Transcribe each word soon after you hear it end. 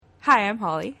Hi, I'm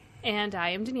Holly. And I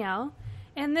am Danielle.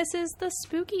 And this is the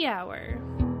Spooky Hour.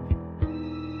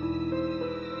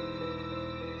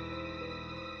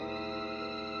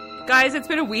 Guys, it's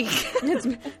been a week.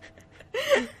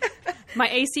 My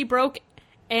AC broke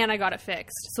and I got it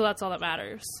fixed. So that's all that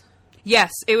matters.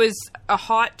 Yes, it was a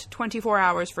hot 24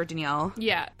 hours for Danielle.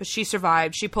 Yeah. But she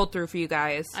survived. She pulled through for you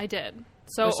guys. I did.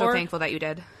 So, We're so thankful that you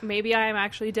did. Maybe I am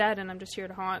actually dead and I'm just here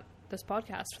to haunt this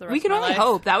podcast for the rest of my life. We can only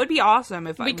hope. That would be awesome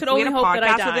if we could only hope that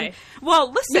I die.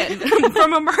 Well, listen,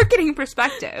 from a marketing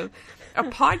perspective, a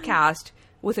podcast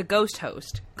with a ghost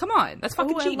host. Come on, that's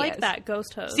fucking genius. I like that,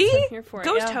 ghost host. See? I'm here for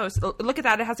ghost host. Look at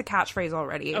that. It has a catchphrase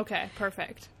already. Okay,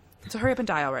 perfect. So hurry up and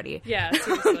die already. Yeah,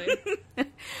 seriously.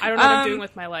 I don't know what I'm doing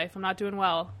with my life. I'm not doing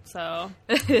well, so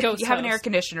ghost You have an host. air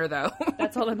conditioner, though.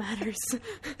 That's all that matters.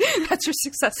 That's your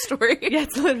success story. Yeah,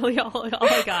 it's literally all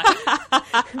I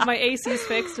got. My AC's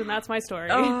fixed, and that's my story.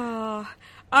 I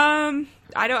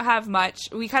don't have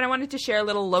much. We kind of wanted to share a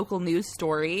little local news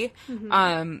story.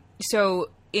 Mm-hmm.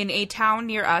 So in a town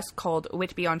near us called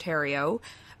Whitby, Ontario,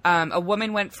 a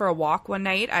woman went for a walk one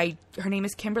night. Her name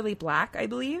is Kimberly Black, I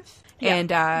believe.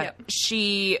 Yep. And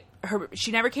she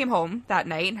never came home that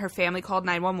night, and her family called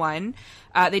 911.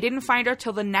 They didn't find her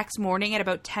till the next morning at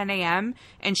about 10 a.m.,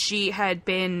 and she had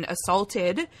been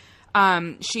assaulted.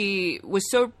 She was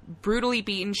so brutally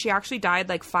beaten, she actually died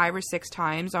like 5 or 6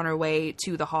 times on her way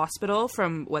to the hospital,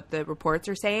 from what the reports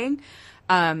are saying.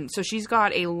 So she's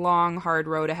got a long, hard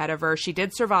road ahead of her. She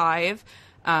did survive.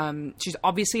 She's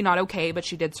obviously not okay, but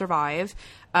she did survive.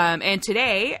 And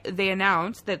today they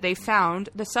announced that they found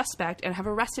the suspect and have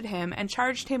arrested him and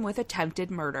charged him with attempted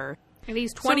murder. And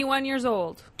he's 21 years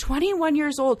old. 21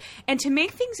 years old. And to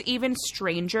make things even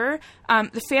stranger,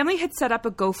 the family had set up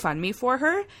a GoFundMe for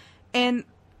her, and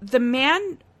the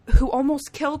man who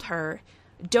almost killed her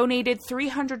donated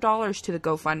 $300 to the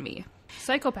GoFundMe.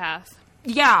 Psychopath.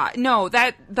 Yeah, no,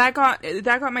 that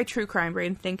got my true crime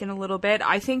brain thinking a little bit.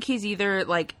 I think he's either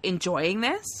like enjoying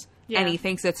this and he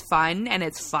thinks it's fun and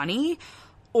it's funny,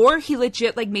 or he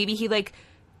legit, like, maybe he like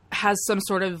has some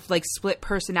sort of like split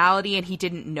personality and he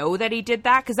didn't know that he did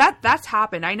that, because that's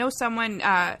happened. I know someone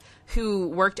who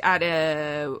worked at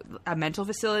a mental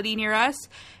facility near us,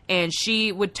 and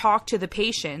she would talk to the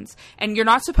patients, and you're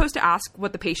not supposed to ask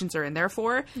what the patients are in there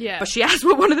for. Yeah. But she asked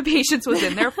what one of the patients was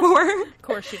in there for. Of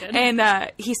course she did. And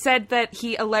he said that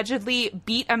he allegedly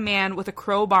beat a man with a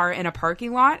crowbar in a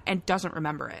parking lot and doesn't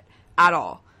remember it at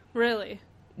all. Really?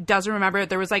 Doesn't remember it.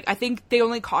 There was like, I think they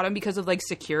only caught him because of like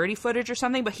security footage or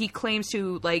something, but he claims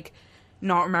to like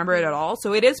not remember it at all.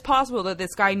 So it is possible that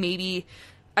this guy maybe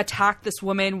attacked this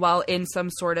woman while in some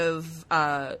sort of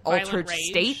altered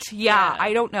state. Yeah,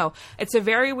 I don't know. It's a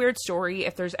very weird story.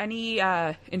 If there's any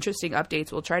interesting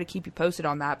updates, we'll try to keep you posted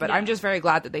on that. But I'm just very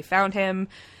glad that they found him.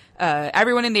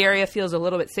 Everyone in the area feels a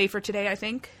little bit safer today, I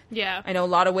think. Yeah. I know a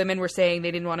lot of women were saying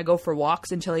they didn't want to go for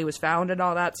walks until he was found and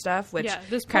all that stuff, which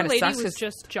this poor lady was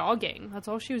just jogging. That's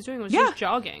all she was doing, was just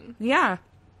jogging. Yeah.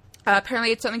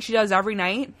 Apparently it's something she does every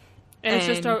night. And it's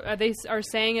just they are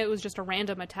saying it was just a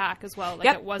random attack as well. Like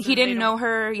it wasn't. He didn't know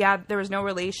her. Yeah, there was no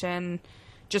relation.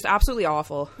 Just absolutely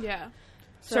awful. Yeah.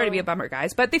 Sorry to be a bummer,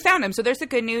 guys. But they found him, so there's the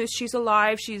good news. She's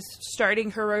alive. She's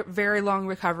starting her very long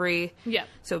recovery. Yeah.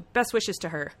 So best wishes to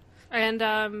her. And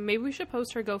maybe we should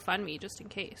post her GoFundMe just in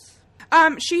case.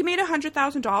 She made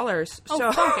 $100,000. Oh, so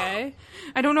okay.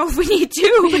 I don't know if we need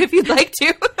to, but if you'd like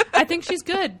to. I think she's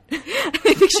good. I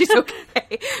think she's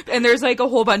okay. And there's like a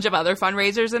whole bunch of other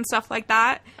fundraisers and stuff like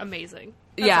that. Amazing.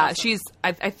 That's awesome.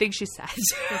 I think she's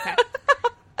sad.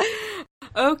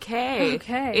 Okay.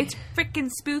 Okay. It's freaking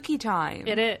spooky time.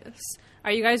 It is.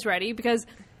 Are you guys ready? Because,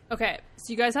 so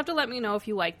you guys have to let me know if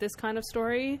you like this kind of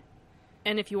story.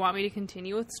 And if you want me to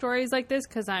continue with stories like this,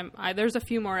 because there's a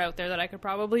few more out there that I could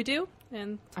probably do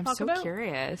and talk about. I'm so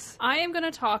curious. I am going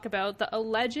to talk about the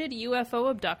alleged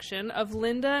UFO abduction of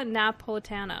Linda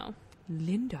Napolitano.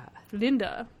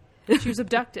 Linda. She was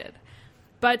abducted.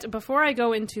 But before I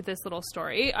go into this little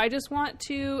story, I just want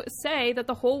to say that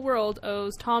the whole world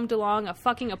owes Tom DeLonge a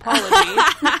fucking apology.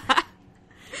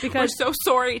 Because we're so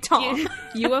sorry, Tom.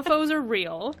 UFOs are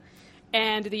real,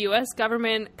 and the U.S.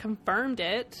 government confirmed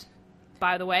it.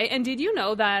 By the way, and did you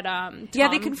know that Tom... Yeah,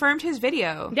 they confirmed his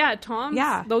video.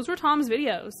 Yeah, those were Tom's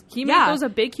videos. He made those a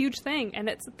big, huge thing, and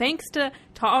it's thanks to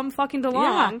Tom fucking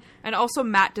DeLonge. Yeah. And also,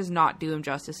 Matt does not do him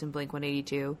justice in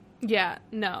Blink-182. Yeah,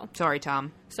 no. Sorry,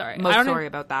 Tom. Sorry. Most sorry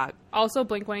about that. Also,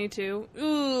 Blink-182.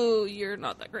 Ooh, you're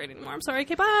not that great anymore. I'm sorry.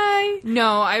 Okay, bye.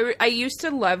 No, I used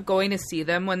to love going to see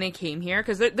them when they came here,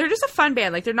 because they're just a fun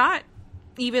band. Like, they're not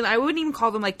even, I wouldn't even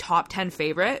call them like top 10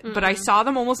 favorite, but I saw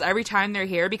them almost every time they're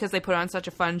here because they put on such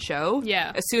a fun show.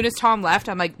 Yeah. As soon as Tom left,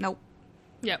 I'm like, nope.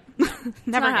 Yep.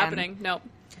 Never not happening. Nope.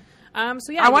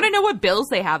 So yeah. I want to know what bills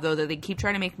they have though, that they keep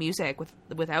trying to make music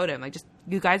without him. Like, just,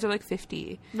 you guys are like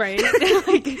 50. Right.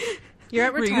 Like, you're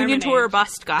at retirement Reunion tour or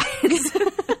bust, guys.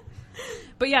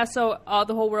 But yeah, so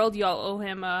the whole world, y'all owe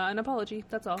him an apology.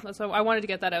 That's all. So I wanted to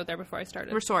get that out there before I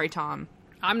started. We're sorry, Tom.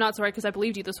 I'm not sorry because I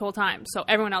believed you this whole time. So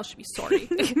everyone else should be sorry.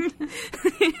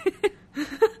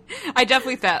 I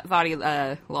definitely thought he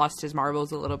lost his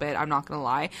marbles a little bit. I'm not going to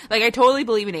lie. Like, I totally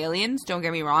believe in aliens. Don't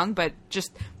get me wrong. But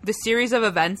just the series of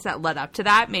events that led up to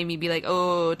that made me be like,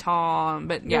 oh, Tom.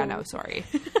 But yeah, no, sorry.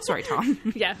 Sorry, Tom.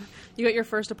 Yeah. You got your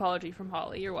first apology from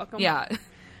Holly. You're welcome. Yeah.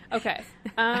 Okay.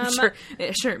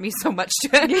 It hurt me so much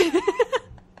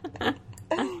to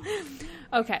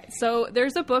Okay, so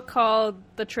there's a book called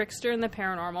The Trickster and the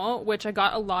Paranormal, which I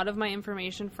got a lot of my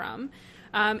information from.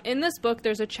 In this book,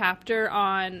 there's a chapter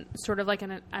on sort of like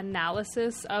an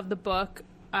analysis of the book,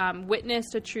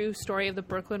 Witnessed a True Story of the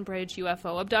Brooklyn Bridge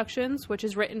UFO Abductions, which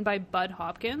is written by Bud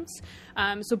Hopkins.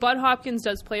 So Bud Hopkins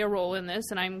does play a role in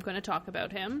this, and I'm going to talk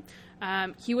about him.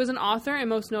 He was an author and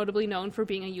most notably known for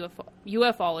being a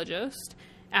ufologist.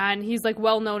 And he's, like,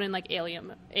 well-known in, like,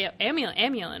 alien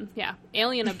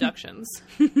abductions.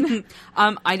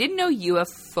 I didn't know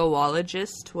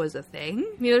ufologist was a thing.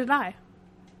 Neither did I.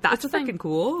 That's freaking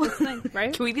cool. That's a thing,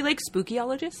 right? Can we be, like,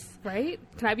 spookyologists? Right?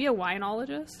 Can I be a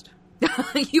winologist?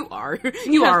 You are.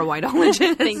 You are a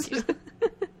winologist. Thank you.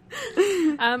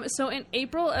 So in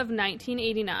April of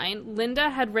 1989, Linda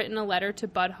had written a letter to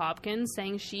Bud Hopkins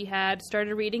saying she had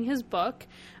started reading his book.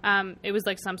 It was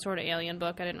like some sort of alien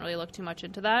book. I didn't really look too much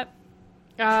into that.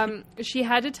 She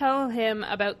had to tell him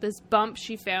about this bump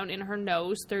she found in her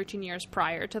nose 13 years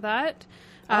prior to that.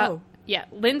 Yeah,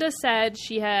 Linda said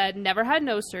she had never had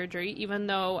nose surgery, even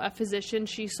though a physician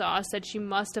she saw said she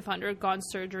must have undergone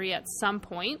surgery at some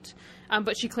point.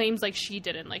 But she claims like she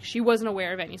didn't. Like, she wasn't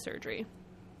aware of any surgery.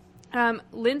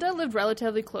 Linda lived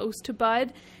relatively close to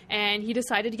Bud, and he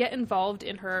decided to get involved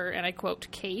in her, and I quote,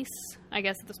 case. I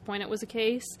guess at this point it was a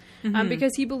case.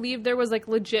 Because he believed there was, like,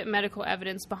 legit medical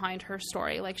evidence behind her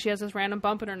story. Like, she has this random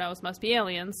bump in her nose, must be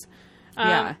aliens.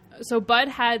 Yeah. So Bud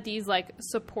had these, like,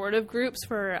 supportive groups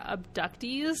for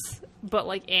abductees, but,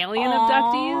 like, alien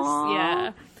abductees.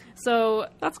 Yeah. So...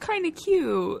 That's kind of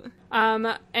cute.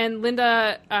 And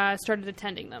Linda started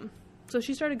attending them. So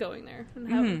she started going there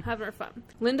and having her fun.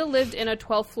 Linda lived in a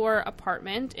 12th floor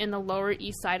apartment in the Lower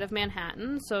East Side of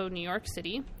Manhattan, so New York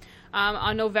City.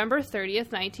 On November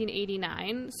 30th,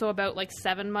 1989, so about like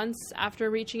 7 months after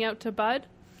reaching out to Bud,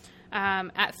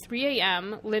 at 3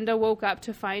 a.m., Linda woke up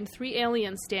to find 3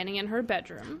 aliens standing in her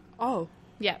bedroom. Oh.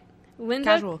 Yeah. Linda.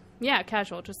 Casual. Yeah,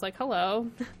 casual. Just like, hello.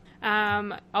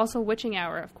 Also witching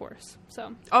hour, of course.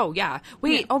 So. Oh, yeah.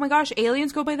 Wait, yeah. Oh my gosh,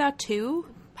 aliens go by that too?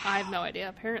 I have no idea,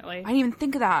 apparently. I didn't even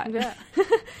think of that. Yeah.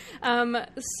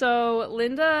 So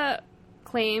Linda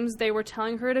claims they were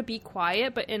telling her to be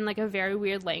quiet, but in like a very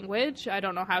weird language. I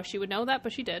don't know how she would know that,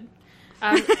 but she did.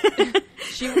 I'm just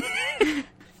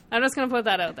going to put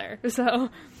that out there. So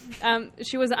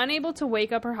she was unable to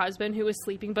wake up her husband, who was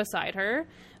sleeping beside her.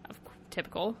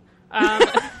 Typical.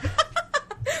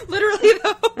 Literally,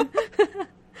 though.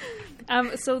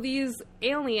 So these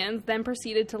aliens then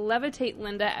proceeded to levitate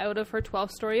Linda out of her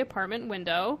 12-story apartment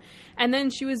window, and then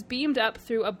she was beamed up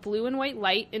through a blue and white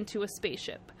light into a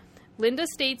spaceship. Linda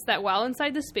states that while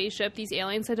inside the spaceship, these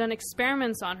aliens had done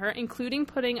experiments on her, including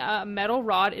putting a metal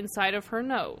rod inside of her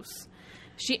nose.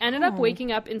 She ended up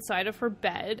waking up inside of her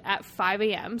bed at 5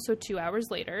 a.m., so 2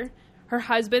 hours later. Her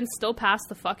husband still passed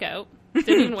the fuck out.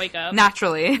 Didn't even wake up.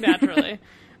 Naturally.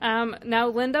 Now,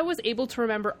 Linda was able to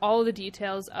remember all the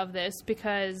details of this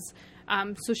because,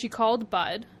 so she called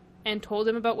Bud and told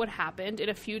him about what happened. And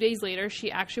a few days later,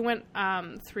 she actually went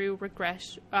through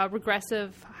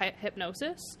regressive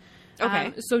hypnosis.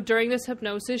 Okay. So during this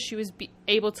hypnosis, she was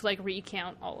able to, like,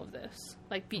 recount all of this.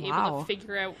 Like, be able to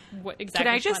figure out what exactly.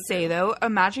 Can I just say, though,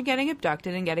 imagine getting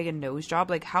abducted and getting a nose job.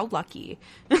 Like, how lucky.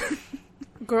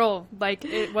 Girl, like,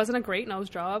 it wasn't a great nose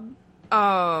job.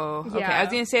 Oh, okay. Yeah. I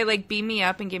was going to say, like, beam me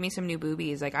up and give me some new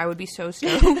boobies. Like, I would be so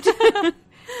stoked.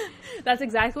 That's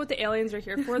exactly what the aliens are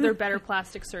here for. They're better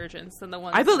plastic surgeons than the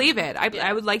ones. I believe it.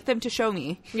 I would like them to show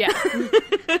me. Yeah.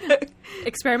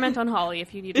 Experiment on Holly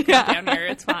if you need to come down here.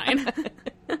 It's fine.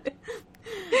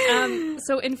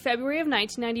 So in February of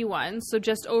 1991, so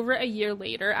just over a year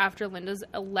later after Linda's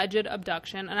alleged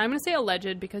abduction, and I'm going to say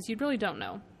alleged because you really don't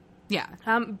know. Yeah.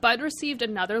 Bud received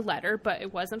another letter, but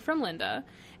it wasn't from Linda.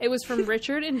 It was from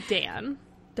Richard and Dan.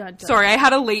 Dun, dun. Sorry, I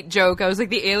had a late joke. I was like,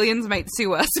 the aliens might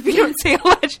sue us if you don't say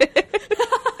alleged.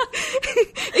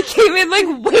 came in,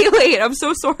 like, way late. I'm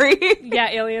so sorry. Yeah,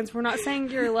 aliens, we're not saying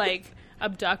you're, like,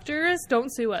 abductors.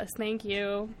 Don't sue us. Thank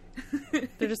you.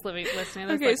 They're just listening.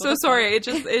 They're Okay, like, so sorry.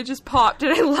 It just popped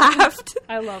and I laughed.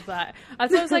 I love that. I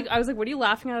was like, what are you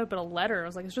laughing at about a letter? I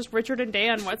was like, it's just Richard and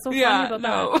Dan. What's so funny about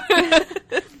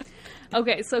that?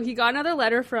 Okay, so he got another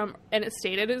letter and it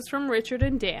stated it was from Richard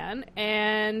and Dan,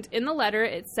 and in the letter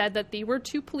it said that they were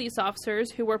two police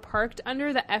officers who were parked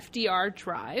under the FDR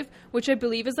Drive, which I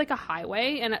believe is like a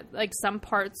highway, and like some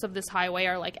parts of this highway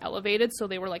are like elevated, so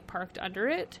they were like parked under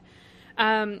it.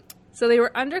 So they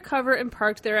were undercover and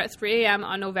parked there at 3 a.m.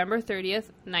 on November 30th,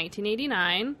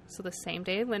 1989, so the same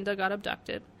day Linda got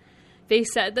abducted. They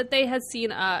said that they had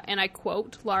seen a, and I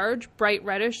quote, large, bright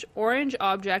reddish orange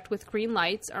object with green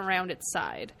lights around its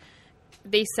side.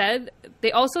 They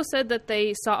also said that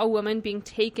they saw a woman being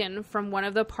taken from one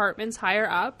of the apartments higher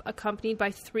up, accompanied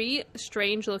by 3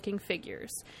 strange-looking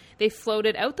figures. They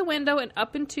floated out the window and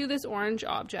up into this orange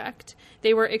object.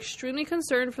 They were extremely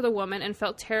concerned for the woman and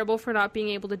felt terrible for not being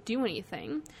able to do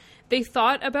anything. They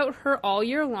thought about her all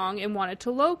year long and wanted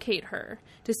to locate her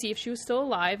to see if she was still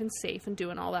alive and safe and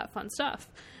doing all that fun stuff.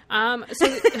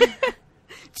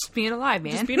 Just being alive,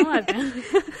 man. Just being alive,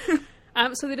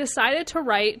 man. So they decided to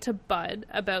write to Bud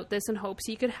about this in hopes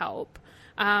he could help.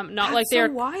 Not That's like they're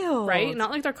so wild, right?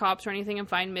 Not like they're cops or anything and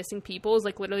find missing people is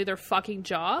like literally their fucking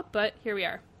job. But here we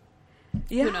are.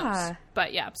 Yeah. Who knows?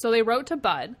 But yeah, so they wrote to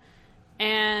Bud,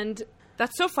 and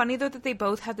that's so funny though that they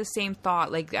both had the same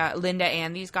thought. Like Linda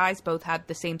and these guys both had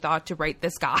the same thought to write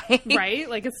this guy. Right?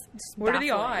 Like it's what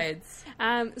baffling. are the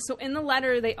odds? So in the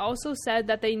letter, they also said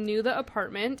that they knew the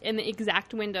apartment and the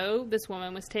exact window this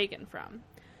woman was taken from.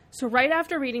 So right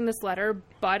after reading this letter,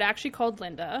 Bud actually called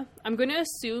Linda. I'm going to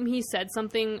assume he said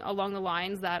something along the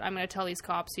lines that I'm going to tell these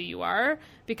cops who you are,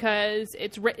 because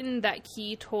it's written that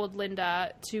he told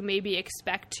Linda to maybe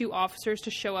expect 2 officers to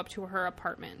show up to her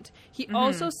apartment. He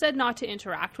also said not to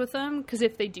interact with them, because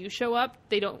if they do show up,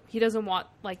 he doesn't want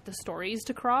like the stories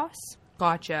to cross.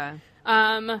 Gotcha.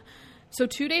 So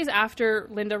 2 days after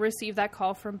Linda received that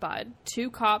call from Bud, 2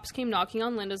 cops came knocking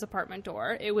on Linda's apartment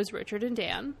door. It was Richard and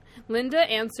Dan. Linda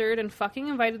answered and fucking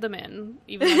invited them in,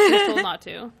 even though she was told not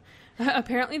to.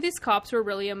 Apparently these cops were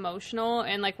really emotional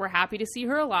and like were happy to see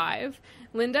her alive.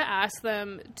 Linda asked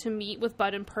them to meet with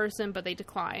Bud in person, but they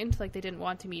declined. Like they didn't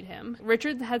want to meet him.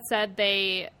 Richard had said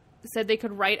they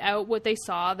could write out what they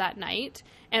saw that night,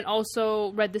 and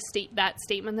also read that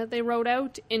statement that they wrote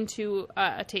out into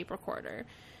a tape recorder.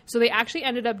 So they actually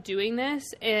ended up doing this,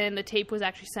 and the tape was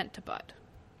actually sent to Bud.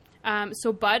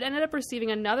 So Bud ended up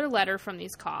receiving another letter from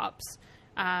these cops.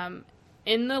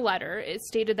 In the letter, it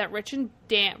stated that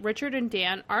Richard and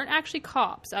Dan aren't actually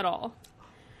cops at all.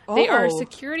 Oh. They are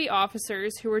security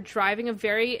officers who were driving a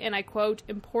very, and I quote,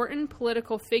 important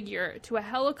political figure to a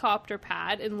helicopter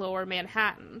pad in lower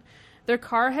Manhattan. Their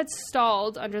car had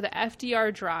stalled under the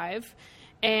FDR Drive,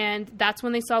 and that's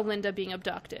when they saw Linda being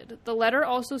abducted. The letter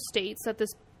also states that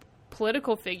this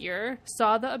political figure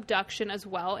saw the abduction as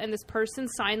well, and this person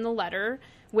signed the letter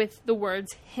with the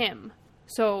words him.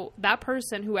 So that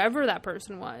person, whoever that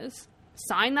person was,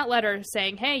 signed that letter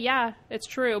saying, hey, yeah, it's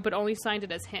true, but only signed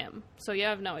it as him. So you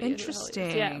have no idea.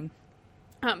 Interesting.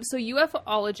 Yeah. So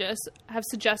ufologists have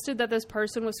suggested that this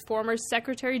person was former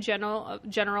Secretary General of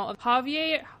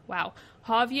Javier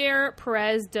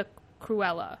Perez de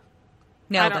Cruella.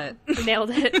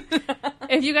 Nailed it.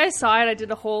 If you guys saw it, I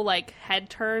did a whole, like, head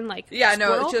turn, like, yeah,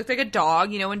 squirrel. No, she looked like a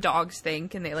dog, you know, when dogs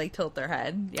think and they, like, tilt their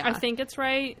head. Yeah. I think it's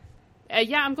right.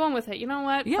 Yeah, I'm going with it. You know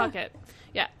what? Yeah. Fuck it.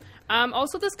 Yeah.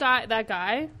 Also, that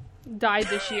guy died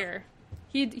this year.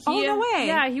 Oh, no way.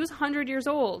 Yeah, he was 100 years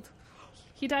old.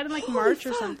 He died in, like, March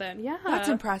or something. Yeah. That's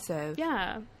impressive.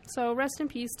 Yeah. So, rest in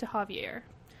peace to Javier.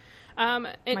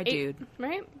 My dude.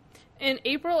 Right? In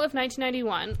April of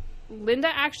 1991... Linda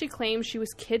actually claimed she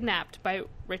was kidnapped by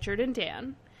Richard and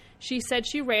Dan. She said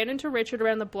she ran into Richard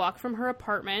around the block from her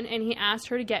apartment, and he asked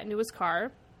her to get into his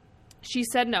car. She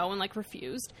said no and, like,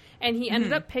 refused. And he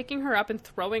ended up picking her up and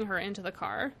throwing her into the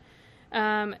car.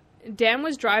 Dan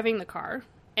was driving the car,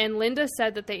 and Linda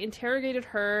said that they interrogated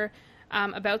her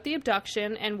about the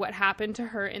abduction and what happened to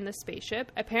her in the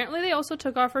spaceship. Apparently, they also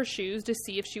took off her shoes to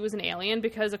see if she was an alien,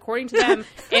 because according to them,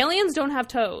 aliens don't have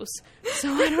toes.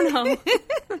 So I don't know.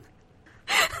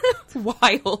 It's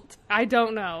wild. I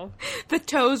don't know. The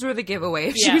toes were the giveaway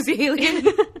if she was the alien.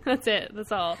 That's it.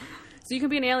 That's all. So you can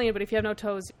be an alien, but if you have no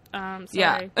toes, sorry.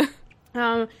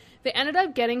 Yeah. They ended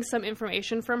up getting some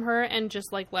information from her and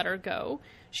just, like, let her go.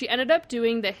 She ended up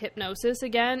doing the hypnosis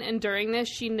again, and during this,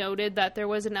 she noted that there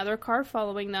was another car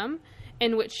following them,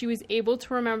 in which she was able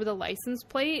to remember the license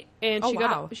plate, and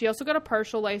she also got a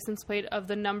partial license plate of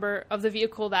the number of the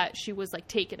vehicle that she was like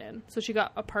taken in. So she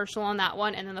got a partial on that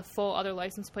one, and then the full other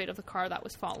license plate of the car that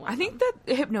was following. I think that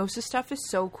hypnosis stuff is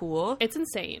so cool. It's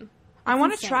insane. I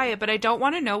want to try it, but I don't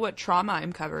want to know what trauma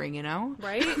I'm covering, you know?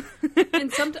 Right?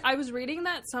 And I was reading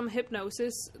that some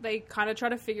hypnosis, they kind of try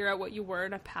to figure out what you were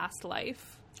in a past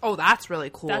life. Oh, that's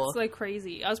really cool. That's, like,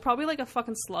 crazy. I was probably, like, a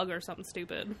fucking slug or something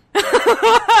stupid.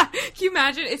 Can you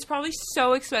imagine? It's probably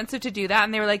so expensive to do that,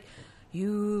 and they were like,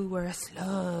 you were a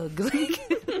slug. Like,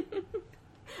 I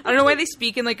don't know why they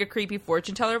speak in, like, a creepy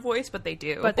fortune teller voice, but they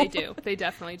do. But they do. They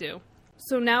definitely do.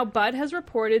 So now Bud has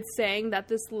reported saying that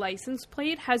this license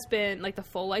plate has been, like, the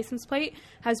full license plate,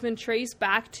 has been traced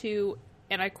back to,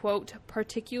 and I quote,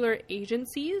 particular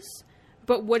agencies,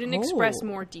 but wouldn't express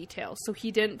more details. So he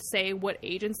didn't say what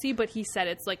agency, but he said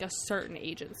it's like a certain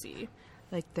agency.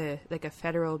 Like a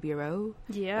federal bureau?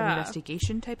 Yeah. An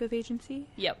investigation type of agency?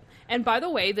 Yep. And by the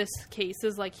way, this case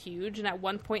is like huge. And at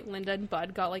one point, Linda and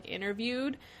Bud got like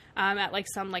interviewed at like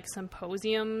some like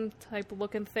symposium type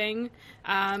looking thing.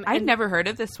 I'd never heard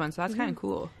of this one, so that's kind of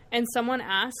cool. And someone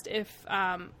asked if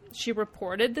she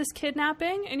reported this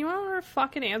kidnapping, and you know what her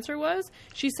fucking answer was?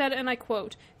 She said, and I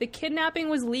quote, "The kidnapping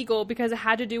was legal because it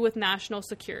had to do with national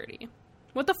security."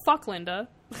 What the fuck, Linda?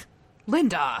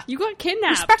 Linda! You got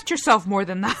kidnapped. Respect yourself more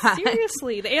than that.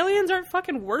 Seriously, the aliens aren't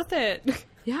fucking worth it.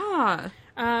 Yeah.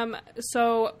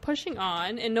 So, pushing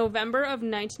on, in November of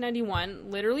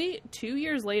 1991, literally 2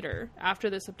 years later after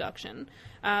this abduction,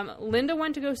 Linda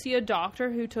went to go see a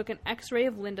doctor who took an x-ray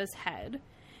of Linda's head.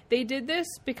 They did this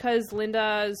because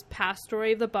Linda's past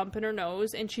story of the bump in her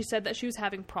nose, and she said that she was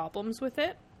having problems with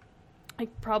it.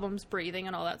 Like, problems breathing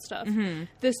and all that stuff. Mm-hmm.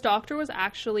 This doctor was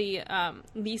actually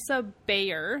Lisa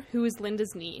Bayer, who is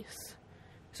Linda's niece.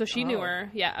 So she knew her,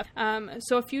 yeah.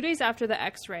 So a few days after the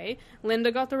x-ray,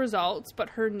 Linda got the results, but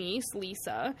her niece,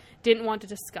 Lisa, didn't want to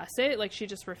discuss it. Like, she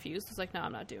just refused. Was like, no,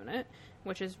 I'm not doing it,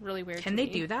 which is really weird Can to they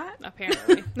me. do that?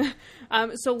 Apparently.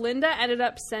 So Linda ended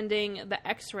up sending the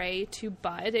x-ray to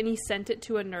Bud, and he sent it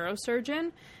to a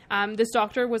neurosurgeon. This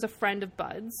doctor was a friend of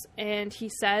Bud's, and he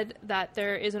said that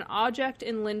there is an object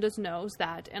in Linda's nose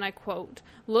that, and I quote,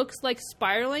 looks like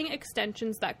spiraling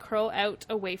extensions that curl out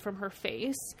away from her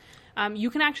face.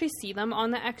 You can actually see them on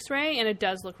the x-ray, and it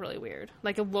does look really weird.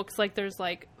 Like, it looks like there's,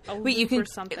 like, a loop or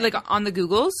something. Like, on the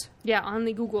Googles? Yeah, on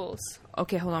the Googles.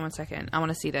 Okay, hold on one second. I want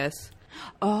to see this.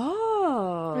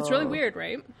 Oh. It's really weird,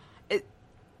 right? It,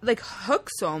 like,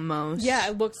 hooks almost. Yeah,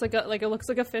 it looks like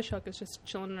a fish hook. It's just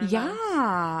chilling in her nose.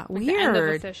 Yeah, like weird. The end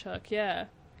of a fish hook, yeah.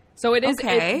 So it is,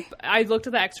 okay. I looked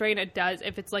at the x-ray, and it does,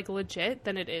 if it's, like, legit,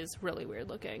 then it is really weird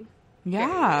looking.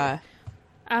 Yeah.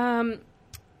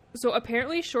 So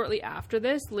apparently shortly after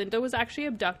this, Linda was actually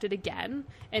abducted again,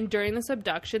 and during this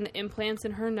abduction, the implants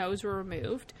in her nose were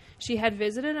removed. She had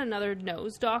visited another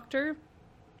nose doctor,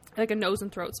 like a nose and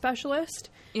throat specialist.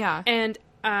 Yeah. And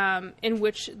in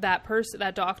which that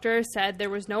doctor said there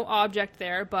was no object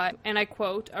there, but, and I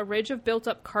quote, a ridge of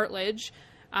built-up cartilage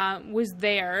was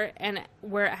there and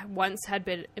where it once had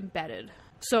been embedded.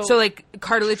 So like,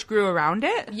 cartilage grew around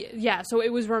it? Yeah, so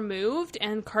it was removed,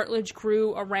 and cartilage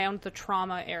grew around the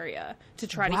trauma area to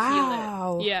try to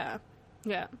heal it. Yeah,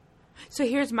 yeah. So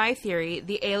here's my theory.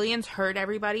 The aliens heard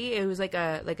everybody. It was like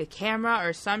a camera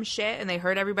or some shit, and they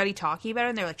heard everybody talking about it,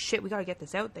 and they're like, shit, we gotta get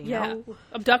this out there, you know?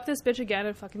 Abduct this bitch again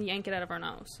and fucking yank it out of our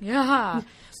nose. Yeah.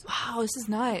 Wow, this is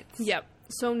nuts. Yep.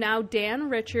 So now Dan,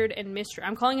 Richard, and Mystery...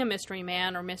 I'm calling him Mystery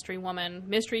Man or Mystery Woman.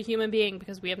 Mystery Human Being,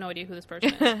 because we have no idea who this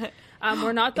person is.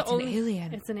 We're not the only... It's an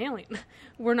alien. It's an alien.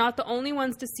 We're not the only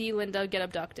ones to see Linda get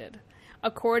abducted.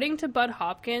 According to Bud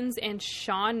Hopkins and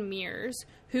Sean Mears,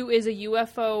 who is a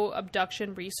UFO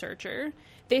abduction researcher,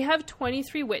 they have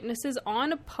 23 witnesses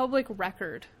on a public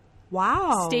record.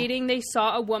 Wow. Stating they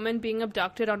saw a woman being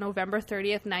abducted on November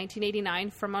 30th, 1989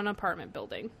 from an apartment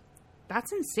building.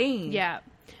 That's insane. Yeah.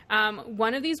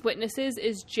 One of these witnesses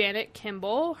is Janet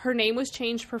Kimball. Her name was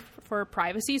changed for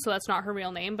privacy, so that's not her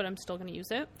real name, but I'm still going to use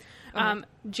it.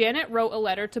 Janet wrote a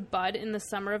letter to Bud in the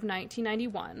summer of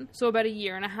 1991, so about a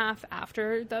year and a half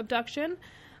after the abduction.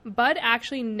 Bud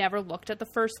actually never looked at the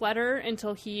first letter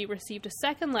until he received a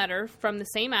second letter from the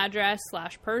same address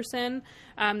 / person,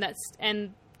 and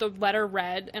the letter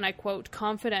read, and I quote,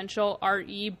 confidential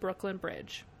R.E. Brooklyn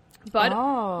Bridge. Bud,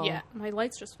 yeah, my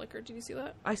lights just flickered. Did you see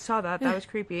that? I saw that. That was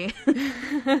creepy.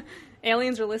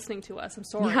 Aliens are listening to us. I'm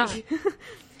sorry.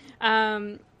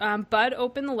 Yeah. Bud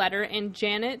opened the letter, and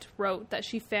Janet wrote that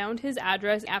she found his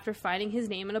address after finding his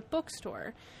name in a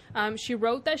bookstore. She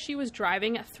wrote that she was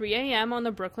driving at 3 a.m. on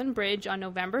the Brooklyn Bridge on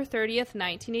November 30th,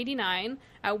 1989.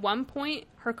 At one point,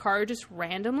 her car just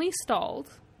randomly stalled,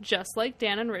 just like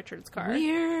Dan and Richard's car.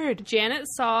 Weird. Janet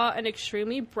saw an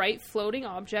extremely bright floating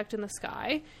object in the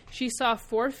sky. She saw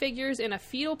 4 figures in a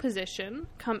fetal position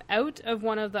come out of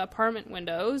one of the apartment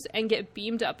windows and get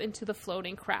beamed up into the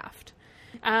floating craft.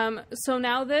 So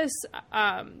now this,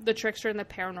 the Trickster in the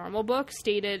Paranormal book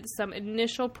stated some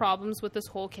initial problems with this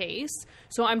whole case.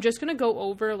 So I'm just going to go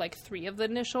over, like, 3 of the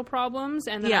initial problems,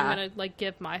 and then I'm going to, like,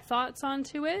 give my thoughts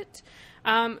onto it.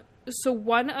 So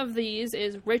one of these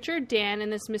is Richard, Dan,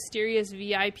 and this mysterious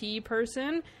VIP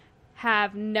person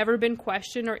have never been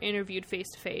questioned or interviewed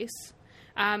face-to-face.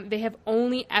 They have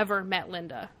only ever met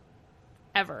Linda.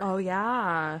 Ever. Oh,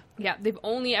 yeah. Yeah, they've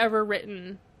only ever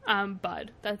written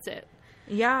Bud. That's it.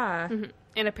 Yeah. Mm-hmm.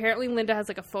 And apparently Linda has,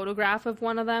 like, a photograph of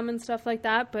one of them and stuff like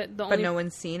that, but no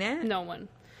one's seen it? No one.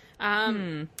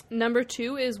 Number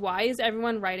 2 is, why is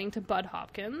everyone writing to Bud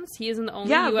Hopkins? He isn't the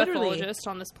only ufologist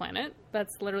on this planet.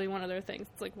 That's literally one of their things.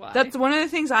 It's like, why? That's one of the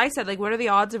things I said. Like, what are the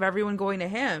odds of everyone going to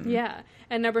him? Yeah.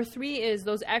 And number 3 is,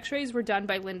 those x-rays were done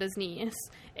by Linda's niece.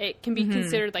 It can be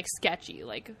considered, like, sketchy.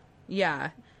 Like, yeah.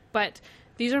 But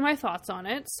these are my thoughts on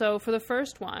it. So for the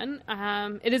first one,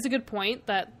 it is a good point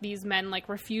that these men, like,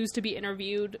 refuse to be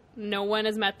interviewed. No one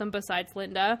has met them besides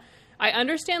Linda. I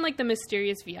understand, like, the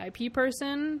mysterious VIP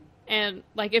person. And,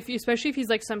 like, especially if he's,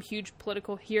 like,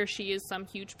 he or she is some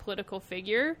huge political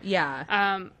figure.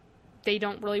 Yeah. They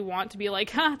don't really want to be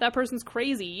like, that person's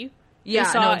crazy. Yeah, they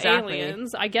saw exactly.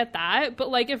 aliens. I get that. But,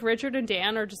 like, if Richard and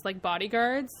Dan are just, like,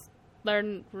 bodyguards,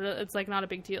 it's, like, not a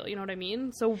big deal. You know what I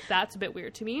mean? So that's a bit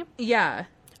weird to me. Yeah.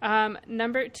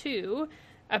 Number 2,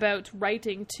 about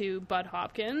writing to Bud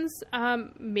Hopkins.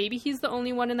 Maybe he's the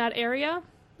only one in that area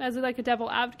as, like, a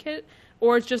devil advocate.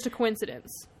 Or it's just a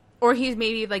coincidence. Or he's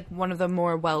maybe, like, one of the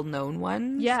more well-known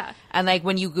ones. Yeah. And, like,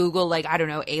 when you Google, like, I don't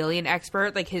know, alien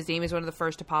expert, like, his name is one of the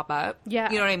first to pop up.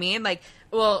 Yeah. You know what I mean? Like,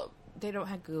 well, they don't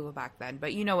have Google back then,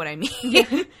 but you know what I mean.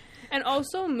 Yeah. And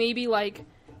also, maybe, like,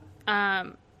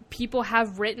 people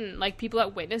have written, like, people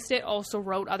that witnessed it also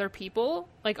wrote other people,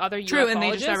 like, other ufologists. True, and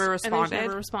they just never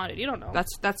responded. You don't know.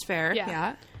 That's fair.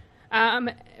 Yeah.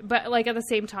 But, like, at the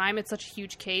same time, it's such a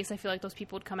huge case. I feel like those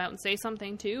people would come out and say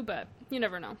something, too, but you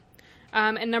never know.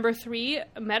 And number 3,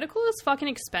 medical is fucking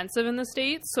expensive in the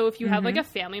States. So if you have, like, a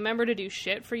family member to do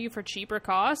shit for you for cheaper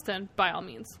cost, then by all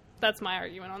means. That's my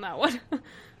argument on that one.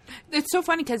 It's so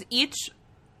funny because each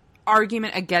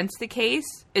argument against the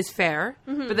case is fair,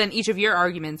 but then each of your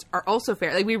arguments are also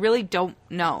fair. Like, we really don't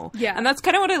know. Yeah. And that's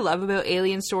kind of what I love about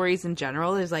alien stories in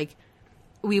general is, like,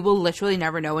 we will literally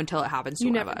never know until it happens to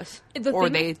one of us. Or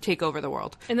they take over the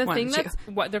world. And the thing that's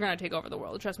what they're going to take over the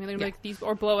world. Trust me. They're going to be like these,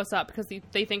 or blow us up because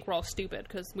they think we're all stupid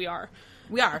because we are.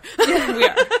 We are. We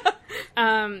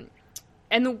are.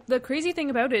 And the crazy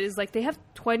thing about it is, like, they have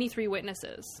 23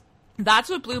 witnesses. That's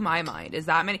what blew my mind, is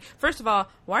that many. First of all,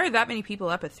 why are that many people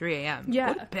up at 3 a.m.?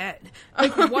 Yeah. Go to bed.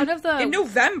 Like, one of the... In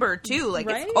November, too. Like,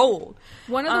 right? It's cold.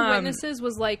 One of the witnesses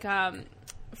was, like,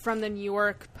 from the New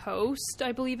York Post,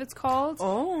 I believe it's called.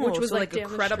 Oh, which was, so, like, a down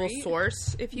credible the street.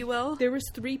 source, if you will. There was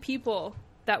 3 people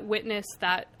that witnessed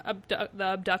that the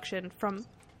abduction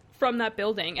from that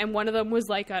building, and one of them was,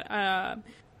 like, a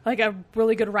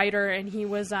really good writer, and he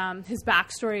was his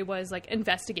backstory was, like,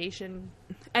 investigation.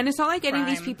 And it's not like any of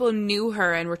these people knew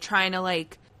her and were trying to,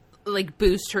 like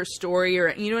boost her story,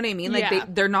 or, you know what I mean?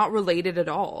 Like, they're not related at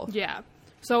all. Yeah.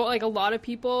 So, like, a lot of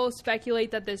people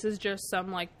speculate that this is just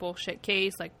some, like, bullshit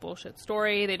case, like, bullshit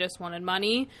story. They just wanted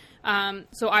money.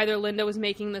 So either Linda was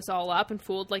making this all up and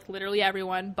fooled, like, literally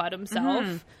everyone but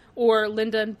himself, or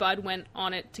Linda and Bud went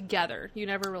on it together. You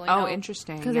never really know. Oh,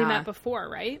 interesting. Because they met before,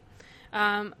 right?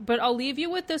 But I'll leave you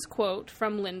with this quote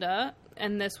from Linda,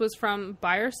 and this was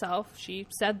by herself. She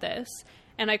said this,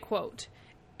 and I quote,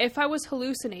 "If I was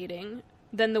hallucinating,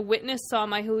 then the witness saw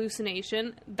my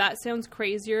hallucination. That sounds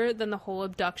crazier than the whole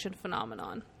abduction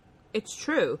phenomenon." It's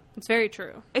true. It's very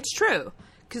true. It's true.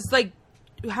 Because, like,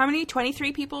 how many?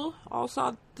 23 people all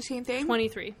saw the same thing?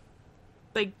 23.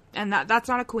 Like, and that's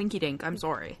not a coinky-dink. I'm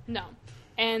sorry. No.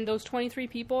 And those 23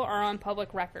 people are on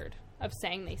public record of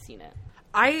saying they seen it.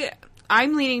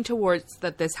 I'm leaning towards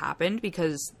that this happened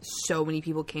because so many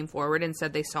people came forward and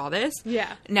said they saw this.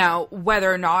 Yeah. Now, whether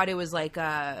or not it was, like,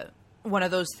 one of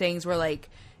those things where, like,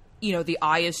 you know, the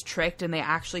eye is tricked and they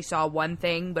actually saw one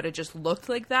thing, but it just looked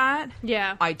like that.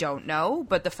 Yeah. I don't know.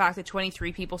 But the fact that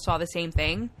 23 people saw the same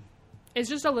thing. It's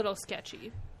just a little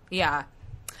sketchy. Yeah.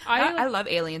 I love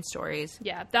alien stories.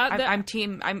 Yeah.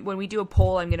 When we do a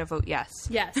poll, I'm going to vote yes.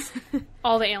 Yes.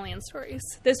 All the alien stories.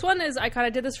 This one is, I kind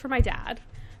of did this for my dad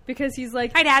because he's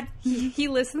like, hi, Dad. He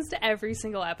listens to every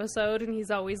single episode, and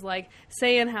he's always like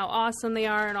saying how awesome they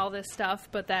are and all this stuff.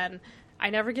 But then I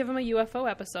never give him a UFO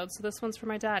episode, so this one's for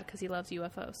my dad because he loves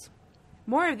UFOs.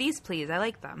 More of these, please. I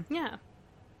like them. Yeah.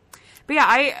 But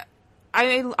yeah,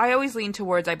 I always lean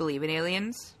towards I believe in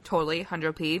aliens. Totally,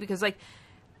 100p. Because, like,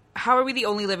 how are we the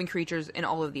only living creatures in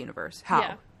all of the universe? How?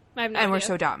 Yeah. I have no and idea. We're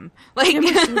so dumb. Like,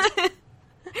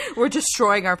 we're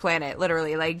destroying our planet,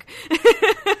 literally. Like,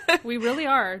 we really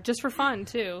are. Just for fun,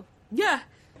 too. Yeah.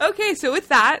 Okay, so with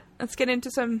that, let's get into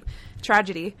some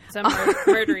tragedy. Some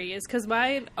murderies. Because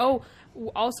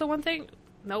also one thing...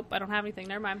 Nope, I don't have anything.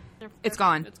 Never mind. It's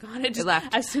gone. It's gone. It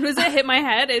left. As soon as it hit my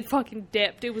head, it fucking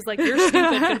dipped. It was like, you're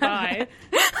stupid, goodbye.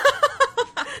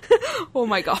 Oh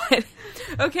my god.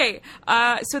 Okay,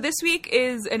 so this week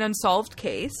is an unsolved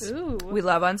case. Ooh. We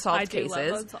love unsolved cases. I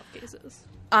do love unsolved cases.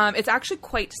 It's actually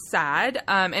quite sad,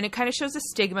 and it kind of shows the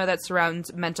stigma that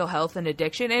surrounds mental health and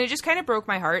addiction, and it just kind of broke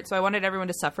my heart, so I wanted everyone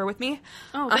to suffer with me.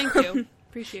 Oh, thank you.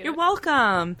 Appreciate it. You're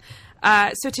welcome.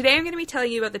 So today I'm going to be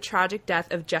telling you about the tragic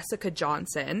death of Jessica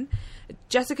Johnson.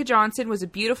 Jessica Johnson was a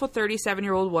beautiful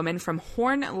 37-year-old woman from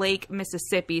Horn Lake,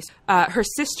 Mississippi. Her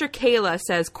sister Kayla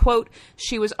says, quote,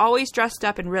 she was always dressed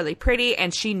up and really pretty,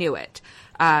 and she knew it.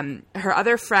 Her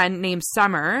other friend named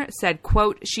Summer said,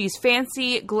 quote, she's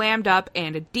fancy, glammed up,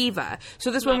 and a diva.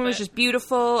 So this woman was just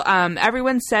beautiful.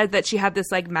 Everyone said that she had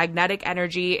this like magnetic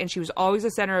energy, and she was always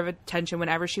the center of attention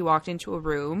whenever she walked into a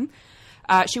room.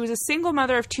 She was a single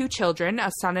mother of 2 children,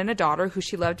 a son and a daughter, who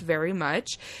she loved very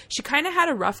much. She kind of had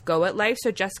a rough go at life,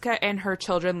 so Jessica and her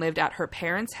children lived at her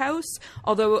parents' house.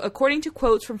 Although, according to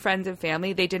quotes from friends and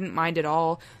family, they didn't mind at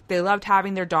all. They loved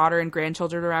having their daughter and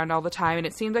grandchildren around all the time, and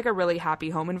it seemed like a really happy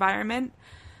home environment.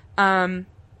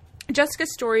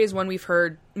 Jessica's story is one we've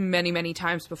heard many, many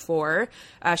times before.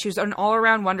 She was an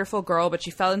all-around wonderful girl, but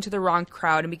she fell into the wrong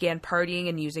crowd and began partying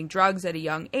and using drugs at a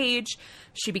young age.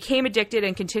 She became addicted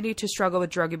and continued to struggle with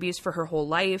drug abuse for her whole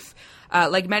life.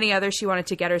 Like many others, she wanted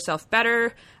to get herself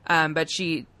better, but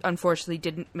she unfortunately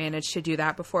didn't manage to do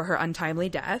that before her untimely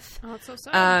death. Oh, that's so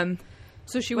sad.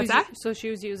 So she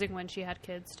was using when she had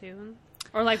kids too?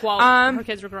 Or like while her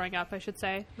kids were growing up, I should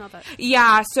say. Not that.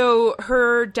 Yeah, so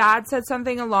her dad said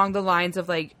something along the lines of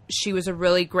like she was a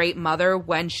really great mother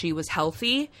when she was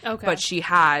healthy, but she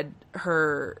had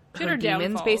her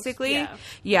demons basically.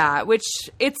 Yeah, which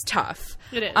it's tough.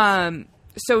 It is.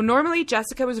 So normally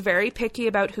Jessica was very picky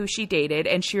about who she dated,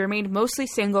 and she remained mostly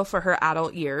single for her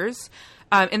adult years.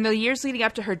 In the years leading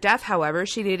up to her death, however,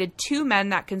 she dated 2 men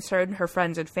that concerned her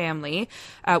friends and family.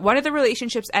 One of the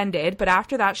relationships ended, but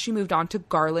after that she moved on to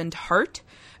Garland Hart,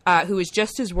 who was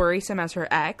just as worrisome as her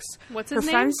ex. What's his name?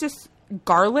 Her friends just...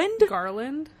 Garland?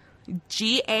 Garland?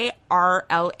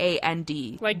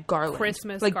 Garland. Like Garland.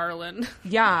 Christmas like, Garland.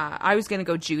 Yeah, I was going to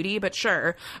go Judy, but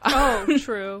sure. Oh,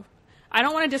 true. I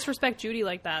don't want to disrespect Judy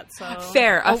like that, so...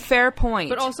 Fair, a fair point.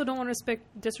 But also don't want to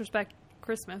disrespect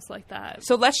Christmas like that.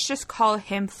 So let's just call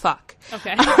him Fuck.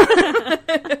 Okay.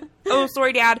 Oh,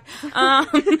 sorry, Dad.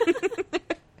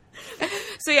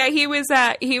 So yeah, he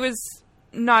was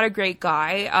not a great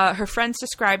guy. Her friends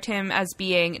described him as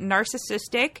being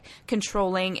narcissistic,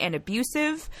 controlling, and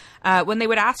abusive. When they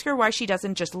would ask her why she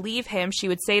doesn't just leave him, she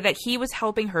would say that he was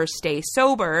helping her stay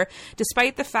sober,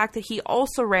 despite the fact that he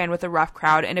also ran with a rough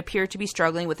crowd and appeared to be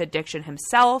struggling with addiction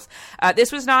himself.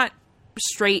 This was not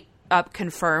straight up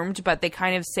confirmed, but they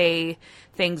kind of say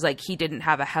things like he didn't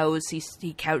have a house,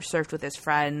 he couch surfed with his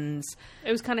friends.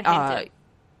 It was kind of hinted.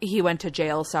 He went to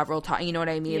jail several times, you know what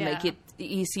I mean? Yeah. Like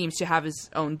he seems to have his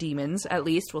own demons, at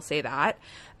least we'll say that.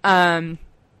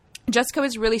 Jessica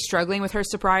was really struggling with her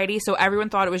sobriety, so everyone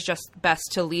thought it was just best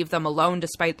to leave them alone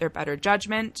despite their better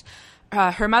judgment.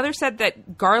 Her mother said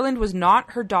that Garland was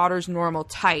not her daughter's normal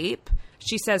type.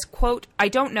 She says, quote, I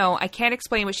don't know. I can't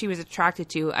explain what she was attracted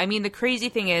to. I mean, the crazy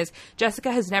thing is,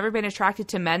 Jessica has never been attracted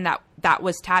to men that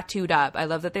was tattooed up. I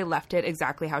love that they left it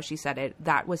exactly how she said it.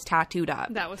 That was tattooed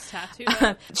up. That was tattooed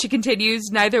up. She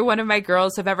continues, neither one of my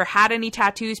girls have ever had any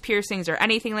tattoos, piercings, or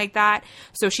anything like that.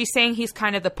 So she's saying he's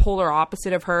kind of the polar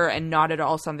opposite of her and not at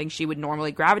all something she would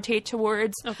normally gravitate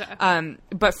towards. Okay.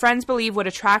 But friends believe what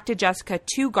attracted Jessica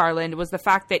to Garland was the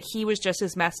fact that he was just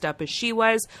as messed up as she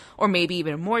was, or maybe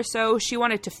even more so. She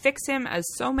wanted to fix him, as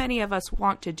so many of us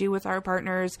want to do with our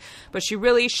partners, but she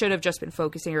really should have just been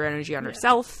focusing her energy on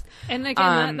herself. And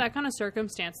again, that kind of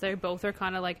circumstance, they both are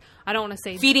kind of like, I don't want to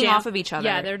say feeding off of each other.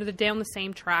 Yeah, they're down the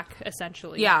same track,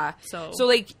 essentially. Yeah. So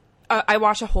like, I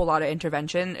watch a whole lot of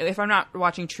Intervention. If I'm not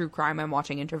watching true crime, I'm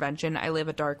watching Intervention. I live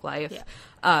a dark life.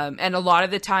 Yeah. And a lot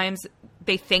of the times,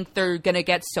 they think they're going to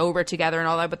get sober together and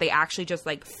all that, but they actually just,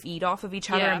 like, feed off of each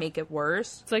other and make it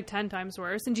worse. It's, like, 10 times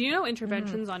worse. And do you know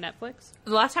Intervention's on Netflix?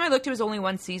 The last time I looked, it was only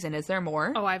one season. Is there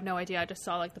more? Oh, I have no idea. I just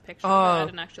saw, like, the picture of it. I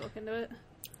didn't actually look into it.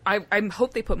 I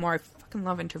hope they put more. I fucking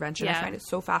love Intervention. Yeah. I find it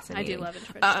so fascinating. I do love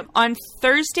Intervention. On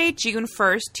Thursday, June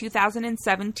 1st,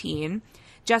 2017...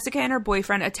 Jessica and her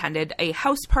boyfriend attended a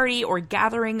house party or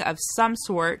gathering of some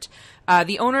sort.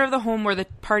 The owner of the home where the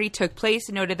party took place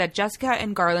noted that Jessica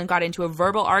and Garland got into a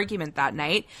verbal argument that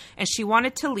night, and she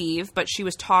wanted to leave, but she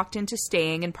was talked into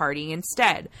staying and partying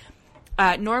instead.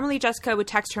 Normally, Jessica would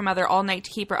text her mother all night to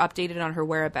keep her updated on her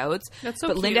whereabouts. That's so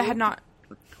but cute. Linda had not...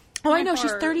 Oh, I know.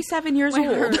 She's 37 years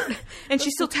old. And she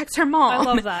still texts her mom. I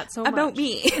love that so much. About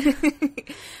me.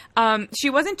 She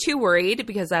wasn't too worried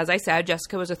because, as I said,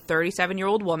 Jessica was a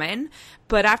 37-year-old woman.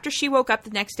 But after she woke up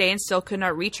the next day and still could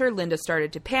not reach her, Linda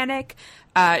started to panic.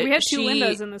 We had two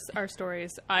Lindas in our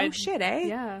stories. Oh, shit, eh?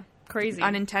 Yeah. Crazy.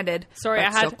 Unintended. Sorry,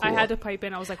 I had to pipe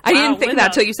in. I was like, wow, I didn't think Linda.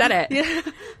 that till you said it.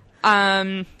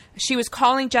 Yeah. She was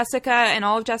calling Jessica and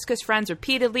all of Jessica's friends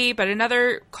repeatedly, but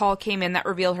another call came in that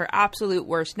revealed her absolute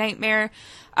worst nightmare.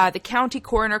 The county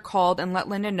coroner called and let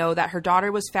Linda know that her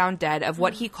daughter was found dead of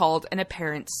what he called an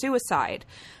apparent suicide.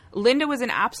 Linda was in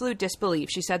absolute disbelief.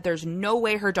 She said there's no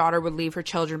way her daughter would leave her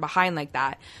children behind like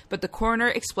that, but the coroner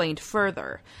explained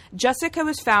further. Jessica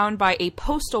was found by a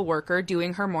postal worker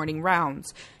doing her morning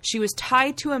rounds. She was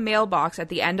tied to a mailbox at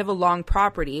the end of a long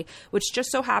property, which just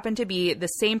so happened to be the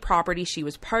same property she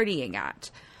was partying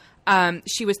at.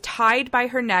 She was tied by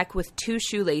her neck with 2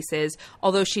 shoelaces,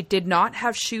 although she did not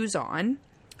have shoes on.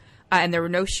 And there were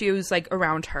no shoes, like,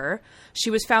 around her. She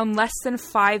was found less than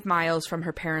 5 miles from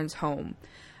her parents' home.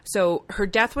 So her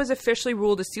death was officially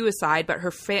ruled a suicide, but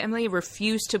her family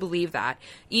refused to believe that.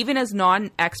 Even as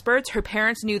non-experts, her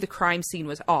parents knew the crime scene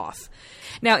was off.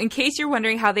 Now, in case you're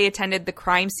wondering how they attended the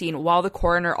crime scene while the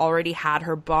coroner already had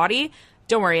her body,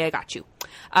 don't worry, I got you.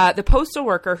 The postal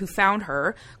worker who found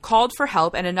her called for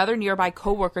help, and another nearby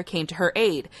co-worker came to her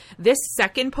aid. This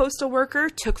second postal worker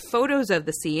took photos of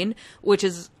the scene, which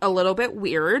is a little bit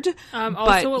weird.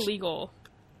 Also illegal.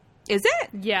 Is it?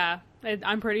 Yeah.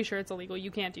 I'm pretty sure it's illegal. You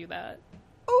can't do that.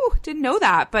 Oh, didn't know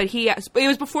that. But it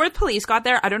was before the police got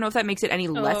there. I don't know if that makes it any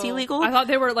less illegal. I thought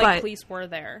they were police were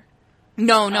there.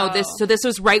 No. This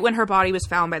was right when her body was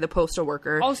found by the postal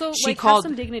worker. Also, she called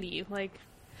some dignity.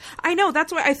 I know,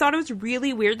 that's why I thought it was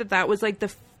really weird that was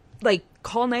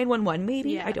call 911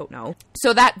 maybe. Yeah. I don't know.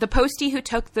 So that the postie who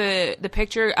took the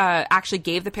picture actually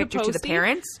gave the picture to the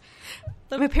parents.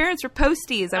 My parents were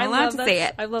posties. I'm allowed to say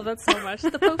it. I love that so much.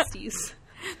 The posties.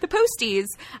 The posties.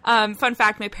 Fun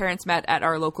fact, my parents met at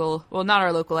our local, well, not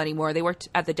our local anymore. They worked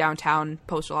at the downtown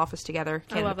postal office together.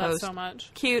 Canada I love Post. that so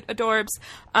much. Cute, adorbs.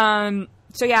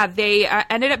 So yeah, they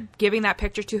ended up giving that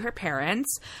picture to her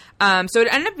parents. So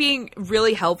it ended up being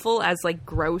really helpful, as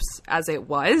gross as it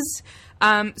was.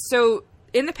 So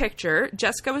in the picture,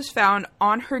 Jessica was found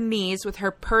on her knees with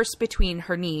her purse between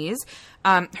her knees.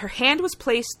 Her hand was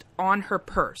placed on her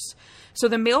purse. So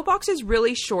the mailbox is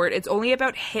really short. It's only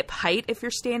about hip height if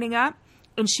you're standing up.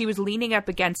 And she was leaning up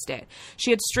against it.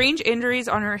 She had strange injuries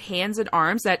on her hands and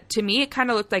arms that, to me, it kind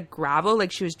of looked like gravel.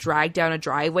 Like she was dragged down a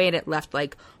driveway and it left,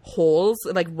 holes,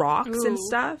 rocks and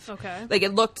stuff. Okay.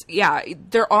 It looked, yeah,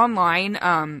 they're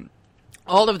online.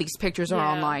 All of these pictures are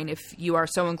online if you are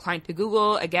so inclined to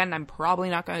Google. Again, I'm probably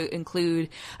not going to include...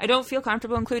 I don't feel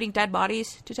comfortable including dead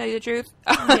bodies, to tell you the truth,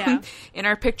 in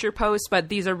our picture posts, but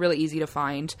these are really easy to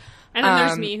find. And then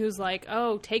there's me who's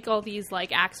take all these,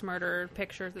 axe murder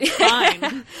pictures. It's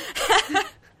fine.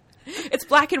 It's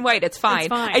black and white. It's fine. It's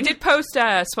fine. I did post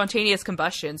spontaneous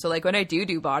combustion, so, when I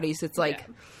do bodies, it's,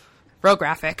 real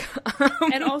graphic.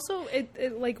 And also,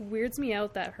 it weirds me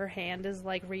out that her hand is,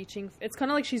 reaching... It's kind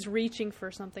of like she's reaching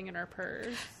for something in her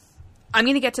purse. I'm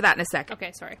going to get to that in a second.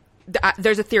 Okay, sorry.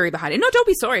 There's a theory behind it. No, don't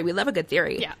be sorry. We love a good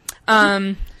theory.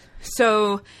 Yeah.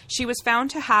 So she was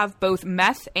found to have both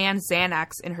meth and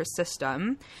Xanax in her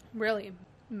system. Really?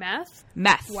 Meth?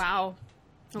 Meth. Wow.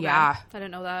 Okay. Yeah. I didn't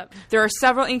know that. There are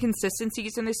several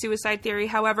inconsistencies in the suicide theory,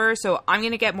 however, so I'm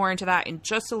going to get more into that in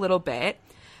just a little bit.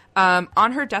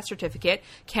 On her death certificate,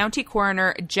 County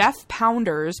Coroner Jeff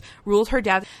Pounders ruled her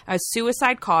death as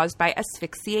suicide caused by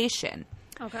asphyxiation.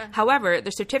 Okay. However,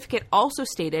 the certificate also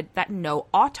stated that no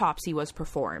autopsy was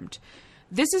performed.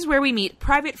 This is where we meet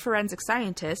private forensic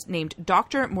scientist named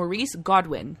Dr. Maurice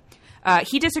Godwin.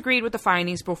 He disagreed with the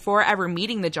findings before ever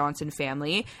meeting the Johnson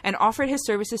family and offered his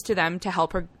services to them to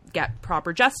help her get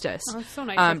proper justice. Oh, that's so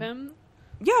nice of him.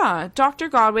 Yeah, Dr.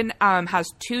 Godwin has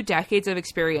 2 decades of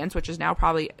experience, which is now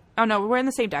probably... Oh, no, we're in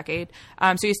the same decade.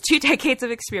 So he has 2 decades of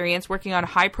experience working on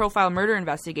high-profile murder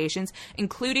investigations,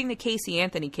 including the Casey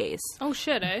Anthony case. Oh,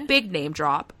 shit, eh? Big name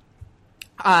drop.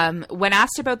 When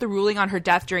asked about the ruling on her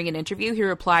death during an interview, he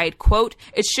replied, quote,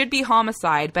 "It should be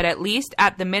homicide, but at least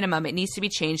at the minimum, it needs to be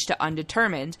changed to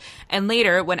undetermined." And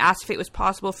later, when asked if it was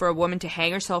possible for a woman to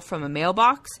hang herself from a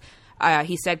mailbox,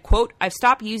 he said, quote, "I've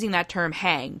stopped using that term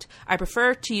hanged. I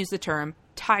prefer to use the term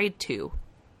tied to."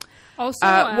 Also,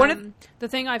 the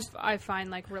thing I find,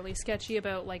 like, really sketchy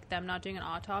about, like, them not doing an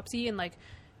autopsy, and, like,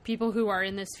 people who are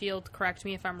in this field, correct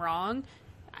me if I'm wrong,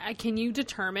 can you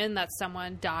determine that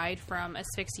someone died from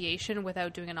asphyxiation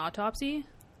without doing an autopsy?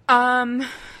 Besides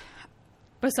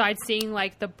seeing,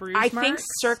 like, the bruise marks? I think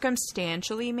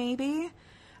circumstantially, maybe.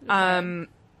 Okay.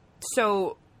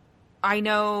 So... I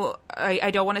know, I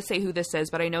don't want to say who this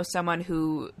is, but I know someone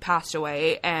who passed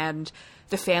away, and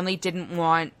the family didn't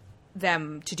want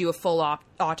them to do a full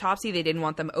autopsy. They didn't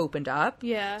want them opened up.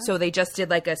 Yeah. So they just did,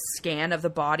 like, a scan of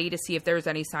the body to see if there was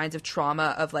any signs of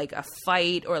trauma of, like, a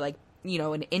fight or, like, you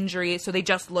know, an injury. So they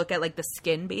just look at, like, the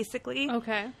skin, basically.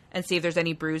 Okay. And see if there's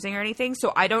any bruising or anything.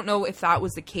 So I don't know if that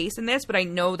was the case in this, but I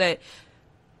know that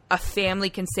a family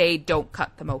can say, don't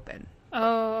cut them open.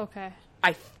 Oh, okay.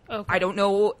 I don't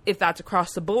know if that's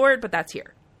across the board, but that's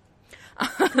here.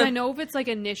 I know if it's, like,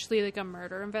 initially, like, a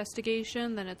murder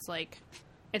investigation, then it's, like,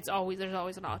 there's always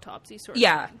an autopsy sort of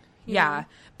thing. Yeah.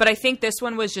 But I think this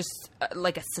one was just,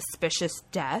 like, a suspicious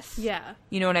death. Yeah.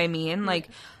 You know what I mean? Like,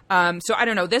 so I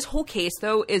don't know. This whole case,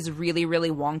 though, is really, really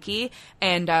wonky.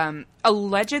 And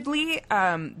allegedly,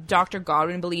 Dr.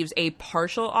 Godwin believes a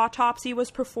partial autopsy was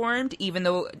performed, even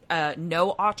though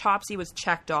no autopsy was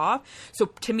checked off. So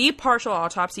to me, partial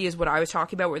autopsy is what I was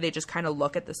talking about, where they just kind of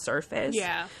look at the surface.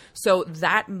 Yeah. So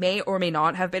that may or may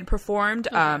not have been performed.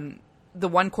 Okay. The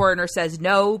one coroner says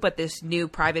no, but this new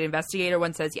private investigator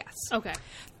one says yes. Okay.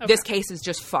 This case is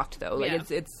just fucked, though. Like,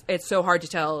 it's so hard to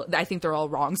tell. I think they're all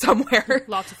wrong somewhere.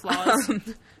 Lots of flaws.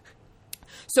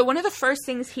 So one of the first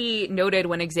things he noted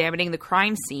when examining the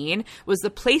crime scene was the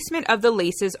placement of the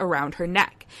laces around her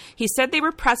neck. He said they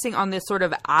were pressing on this sort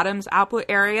of Adam's apple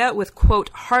area with, quote,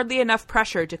 hardly enough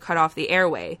pressure to cut off the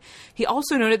airway. He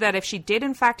also noted that if she did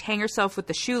in fact hang herself with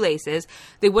the shoelaces,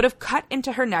 they would have cut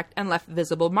into her neck and left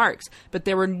visible marks, but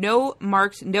there were no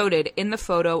marks noted in the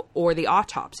photo or the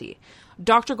autopsy.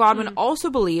 Dr. Godwin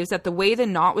also believes that the way the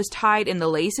knot was tied in the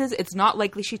laces, it's not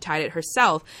likely she tied it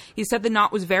herself. He said the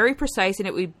knot was very precise and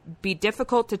it would be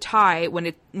difficult to tie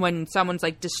when someone's,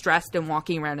 like, distressed and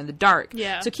walking around in the dark.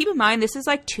 Yeah. So keep in mind, this is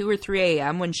like 2 or 3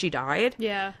 a.m. when she died.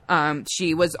 Yeah.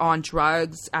 She was on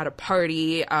drugs at a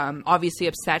party, obviously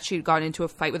upset she'd gotten into a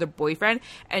fight with her boyfriend,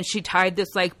 and she tied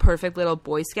this, like, perfect little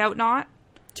Boy Scout knot.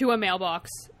 To a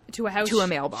mailbox. To a house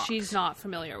she's not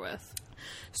familiar with.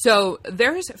 So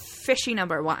there's fishy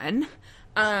number 1.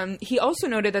 He also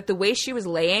noted that the way she was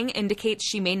laying indicates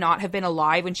she may not have been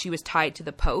alive when she was tied to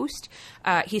the post.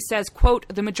 He says, quote,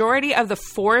 "The majority of the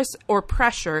force or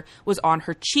pressure was on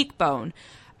her cheekbone."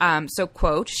 So,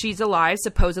 quote, "She's alive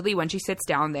supposedly when she sits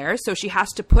down there, so she has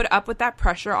to put up with that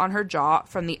pressure on her jaw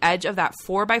from the edge of that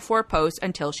 4x4 post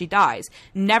until she dies.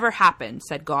 Never happened,"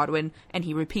 said Godwin, and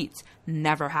he repeats,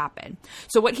 never happened.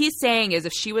 So what he's saying is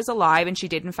if she was alive and she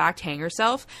did in fact hang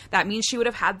herself, that means she would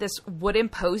have had this wooden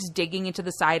post digging into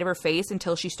the side of her face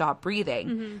until she stopped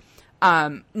breathing.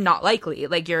 Mm-hmm. Not likely.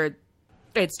 Like,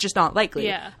 it's just not likely.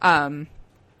 Yeah.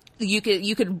 You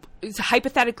could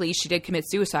hypothetically, she did commit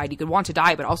suicide. You could want to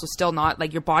die, but also still not,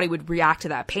 like, your body would react to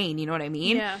that pain. You know what I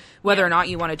mean? Yeah. Whether or not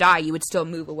you want to die, you would still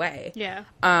move away. Yeah.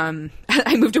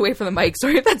 I moved away from the mic.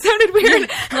 Sorry if that sounded weird.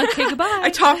 Okay, goodbye.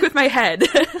 I talk with my head.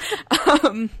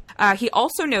 He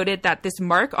also noted that this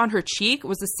mark on her cheek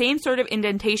was the same sort of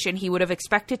indentation he would have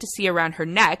expected to see around her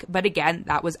neck, but again,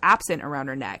 that was absent around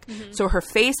her neck. Mm-hmm. So her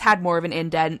face had more of an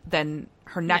indent than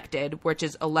her neck did, which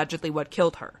is allegedly what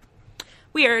killed her.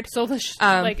 Weird. So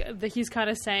he's kind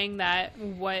of saying that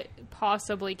what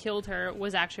possibly killed her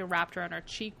was actually wrapped around her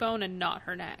cheekbone and not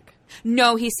her neck.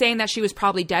 No, he's saying that she was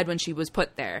probably dead when she was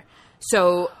put there.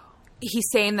 So he's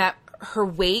saying that her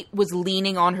weight was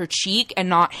leaning on her cheek and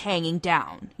not hanging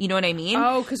down. You know what I mean?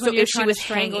 Oh, because when you're trying to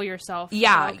strangle yourself.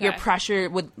 Yeah, okay. Your pressure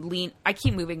would lean. I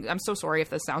keep moving. I'm so sorry if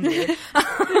this sounds weird.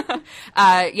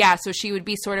 So she would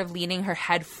be sort of leaning her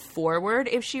head forward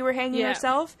if she were hanging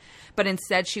herself, but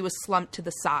instead she was slumped to the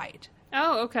side.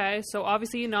 Oh, okay. So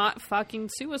obviously not fucking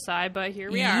suicide, but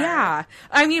here we are. Yeah.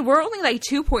 I mean, we're only like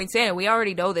 2 points in. We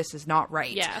already know this is not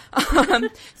right. Yeah.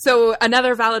 So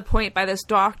another valid point by this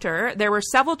doctor, there were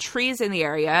several trees in the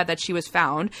area that she was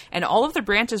found, and all of the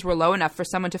branches were low enough for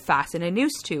someone to fasten a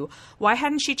noose to. Why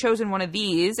hadn't she chosen one of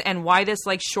these, and why this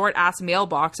like short-ass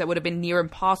mailbox that would have been near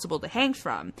impossible to hang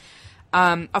from?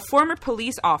 A former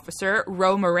police officer,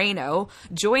 Ro Moreno,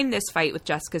 joined this fight with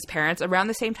Jessica's parents around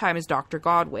the same time as Dr.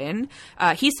 Godwin.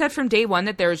 He said from day one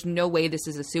that there is no way this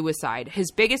is a suicide. His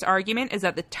biggest argument is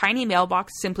that the tiny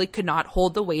mailbox simply could not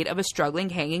hold the weight of a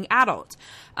struggling hanging adult.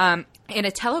 In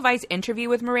a televised interview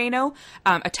with Moreno,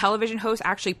 a television host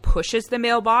actually pushes the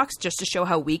mailbox just to show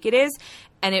how weak it is,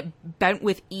 and it bent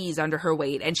with ease under her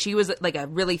weight. And she was like a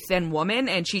really thin woman,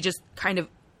 and she just kind of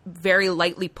very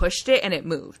lightly pushed it and it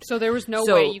moved. So there was no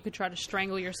way you could try to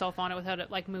strangle yourself on it without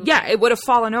it like moving. Yeah, it would have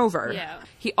fallen over. Yeah.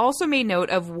 He also made note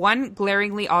of one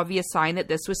glaringly obvious sign that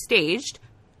this was staged.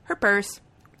 Her purse.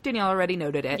 Danielle already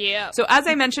noted it. Yeah. So as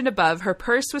I mentioned above, her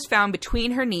purse was found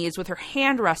between her knees with her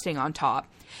hand resting on top.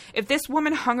 If this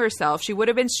woman hung herself, she would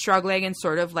have been struggling and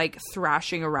sort of like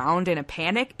thrashing around in a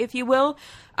panic, if you will.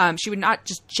 She would not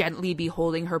just gently be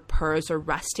holding her purse or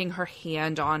resting her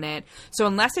hand on it. So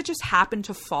unless it just happened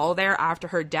to fall there after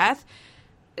her death,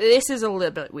 this is a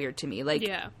little bit weird to me. Like,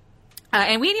 yeah.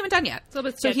 And we ain't even done yet. It's a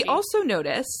little bit so sketchy. he also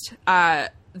noticed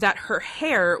that her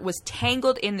hair was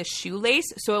tangled in the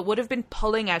shoelace, so it would have been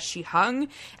pulling as she hung,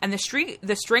 and the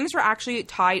strings were actually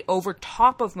tied over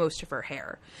top of most of her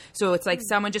hair. So it's like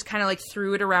someone just kind of like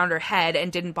threw it around her head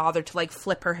and didn't bother to like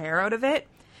flip her hair out of it,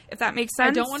 if that makes sense.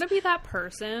 I don't want to be that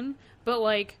person, but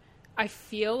like I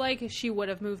feel like she would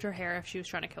have moved her hair if she was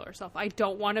trying to kill herself. I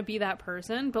don't want to be that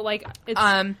person, but like it's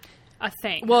a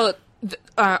thing. Well,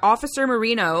 Officer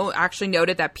Marino actually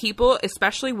noted that people,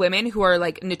 especially women who are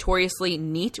like notoriously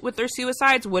neat with their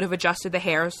suicides, would have adjusted the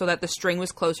hair so that the string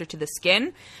was closer to the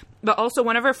skin. But also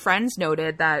one of her friends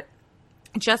noted that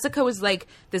Jessica was like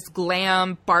this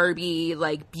glam Barbie,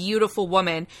 like beautiful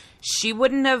woman. She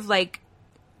wouldn't have like,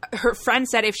 her friend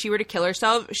said if she were to kill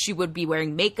herself, she would be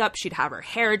wearing makeup. She'd have her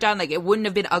hair done. Like it wouldn't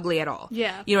have been ugly at all.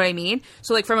 Yeah. You know what I mean?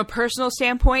 So like from a personal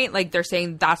standpoint, like they're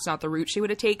saying that's not the route she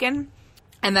would have taken.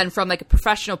 And then from like a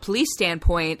professional police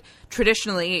standpoint,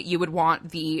 traditionally you would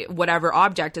want the whatever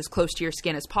object as close to your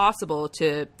skin as possible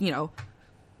to, you know,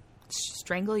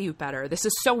 strangle you better. This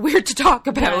is so weird to talk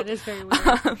about. Yeah, it is very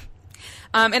weird.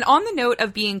 And on the note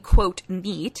of being, quote,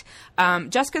 neat,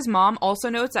 Jessica's mom also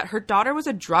notes that her daughter was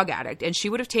a drug addict and she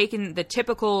would have taken the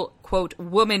typical, quote,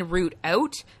 woman route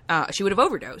out. She would have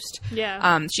overdosed.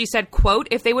 Yeah. She said, quote,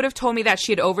 if they would have told me that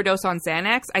she had overdosed on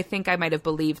Xanax, I think I might have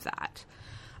believed that.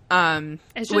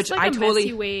 It's just which like I a totally,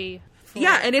 messy way.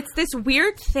 Yeah, and it's this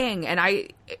weird thing, and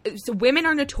so women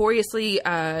are notoriously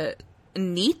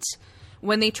neat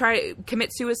when they try to commit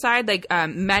suicide. Like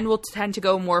men will tend to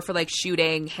go more for like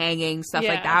shooting, hanging, stuff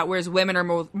like that, whereas women are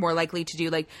more likely to do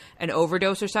like an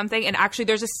overdose or something. And actually,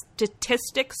 there's a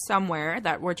statistic somewhere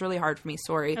that words really hard for me.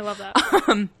 Sorry, I love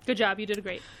that. Good job, you did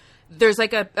great. There's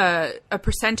like a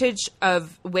percentage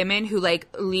of women who like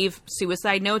leave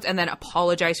suicide notes and then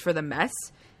apologize for the mess.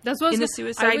 That's what in the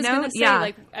suicide note. Say,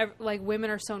 yeah, like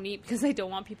women are so neat because they don't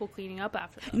want people cleaning up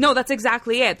after them. No, that's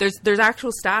exactly it. There's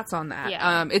actual stats on that.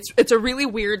 Yeah. It's a really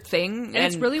weird thing, and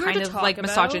it's really weird kind to of talk like about.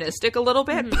 misogynistic a little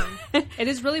bit. Mm-hmm. It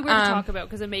is really weird to talk about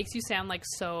because it makes you sound like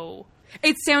so.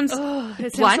 It sounds it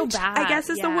blunt, sounds so bad. I guess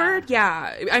is the word.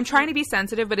 Yeah, I'm trying to be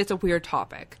sensitive, but it's a weird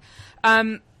topic.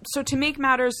 So to make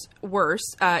matters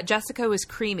worse, Jessica was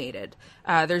cremated.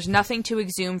 There's nothing to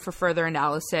exhume for further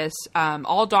analysis.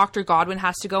 All Dr. Godwin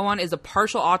has to go on is a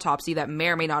partial autopsy that may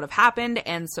or may not have happened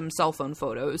and some cell phone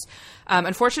photos.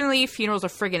 Unfortunately, funerals are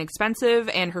friggin' expensive,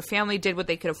 and her family did what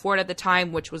they could afford at the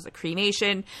time, which was the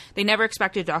cremation. They never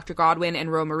expected Dr. Godwin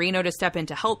and Ro Marino to step in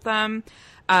to help them.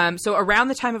 So around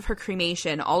the time of her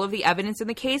cremation, all of the evidence in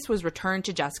the case was returned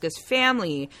to Jessica's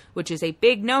family, which is a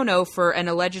big no-no for an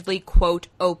allegedly, quote,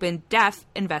 open death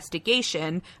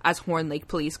investigation, as Horn Lake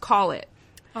police call it.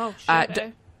 Oh,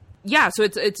 shit. Yeah, so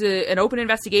it's an open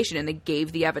investigation, and they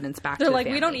gave the evidence back to the family.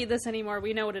 They're like, we don't need this anymore.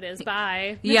 We know what it is.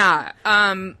 Bye. Yeah.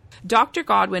 Dr.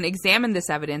 Godwin examined this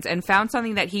evidence and found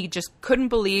something that he just couldn't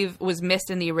believe was missed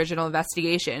in the original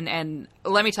investigation. And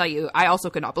let me tell you, I also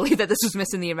could not believe that this was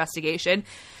missed in the investigation.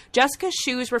 Jessica's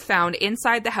shoes were found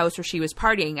inside the house where she was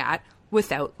partying at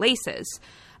without laces.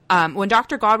 When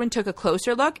Dr. Godwin took a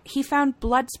closer look, he found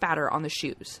blood spatter on the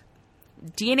shoes.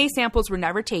 DNA samples were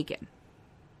never taken.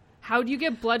 How do you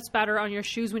get blood spatter on your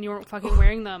shoes when you weren't fucking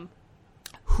wearing them?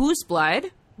 Whose blood?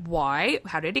 Why?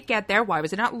 How did it get there? Why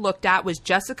was it not looked at? Was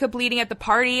Jessica bleeding at the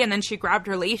party and then she grabbed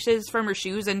her laces from her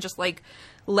shoes and just like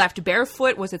left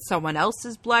barefoot? Was it someone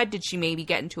else's blood? Did she maybe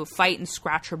get into a fight and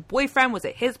scratch her boyfriend? Was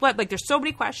it his blood? Like, there's so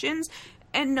many questions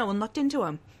and no one looked into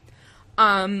them.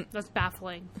 That's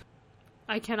baffling.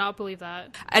 I cannot believe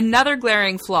that. Another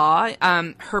glaring flaw,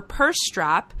 her purse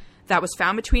strap that was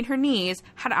found between her knees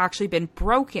had actually been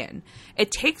broken. It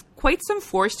takes quite some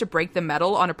force to break the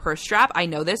metal on a purse strap. I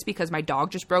know this because my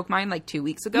dog just broke mine like 2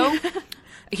 weeks ago.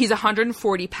 He's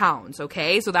 140 pounds,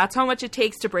 okay? So that's how much it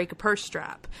takes to break a purse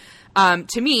strap.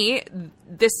 To me,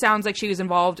 this sounds like she was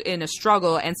involved in a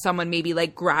struggle and someone maybe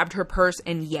like grabbed her purse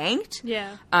and yanked.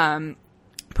 Yeah.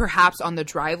 Perhaps on the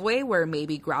driveway where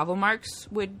maybe gravel marks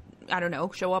would, I don't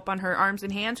know, show up on her arms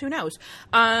and hands. Who knows?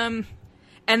 And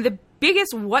the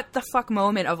biggest what the fuck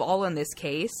moment of all in this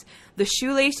case, the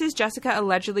shoelaces Jessica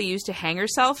allegedly used to hang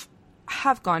herself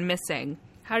have gone missing.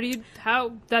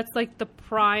 How that's like the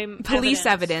prime police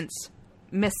evidence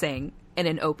missing in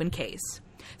an open case.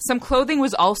 Some clothing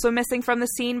was also missing from the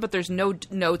scene, but there's no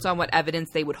notes on what evidence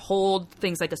they would hold.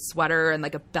 Things like a sweater and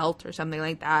like a belt or something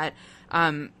like that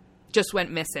just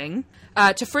went missing.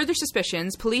 To further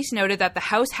suspicions, police noted that the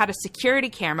house had a security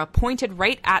camera pointed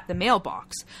right at the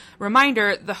mailbox.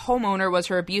 Reminder, the homeowner was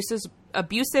her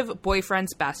abusive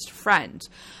boyfriend's best friend.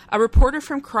 A reporter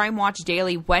from Crime Watch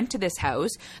Daily went to this house.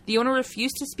 The owner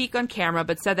refused to speak on camera,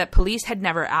 but said that police had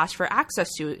never asked for access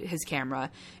to his camera.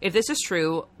 If this is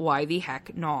true, why the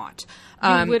heck not?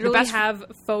 You literally have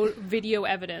video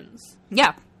evidence.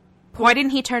 Yeah. Why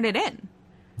didn't he turn it in?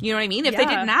 You know what I mean? If they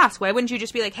didn't ask, why wouldn't you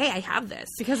just be like, hey, I have this?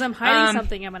 Because I'm hiding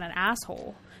something. I'm an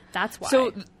asshole. That's why.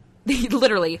 So,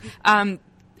 literally,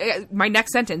 my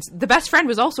next sentence, the best friend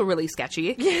was also really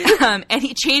sketchy. And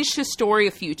he changed his story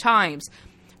a few times.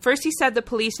 First, he said the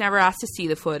police never asked to see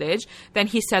the footage. Then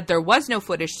he said there was no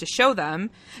footage to show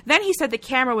them. Then he said the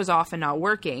camera was off and not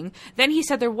working. Then he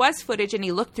said there was footage and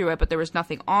he looked through it, but there was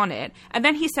nothing on it. And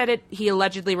then he said he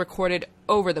allegedly recorded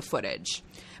over the footage.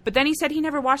 But then he said he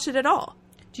never watched it at all.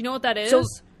 Do you know what that is? So,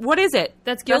 what is it?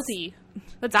 That's guilty.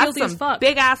 That's guilty as fuck.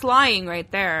 Big ass lying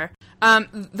right there.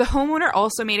 The homeowner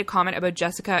also made a comment about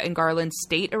Jessica and Garland's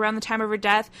state around the time of her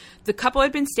death. The couple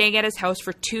had been staying at his house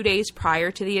for 2 days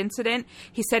prior to the incident.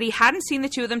 He said he hadn't seen the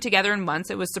two of them together in months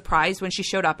and was surprised when she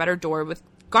showed up at her door with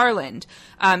Garland.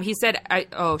 He said,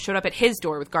 showed up at his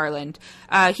door with Garland.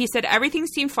 He said everything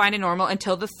seemed fine and normal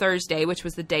until the Thursday, which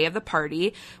was the day of the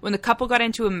party, when the couple got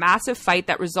into a massive fight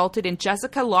that resulted in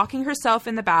Jessica locking herself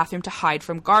in the bathroom to hide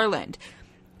from Garland.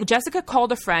 Jessica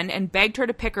called a friend and begged her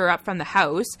to pick her up from the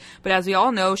house, but as we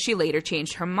all know, she later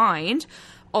changed her mind.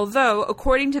 Although,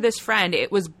 according to this friend,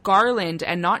 it was Garland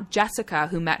and not Jessica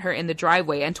who met her in the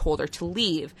driveway and told her to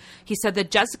leave. He said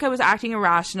that Jessica was acting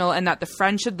irrational and that the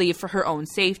friend should leave for her own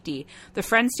safety. The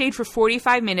friend stayed for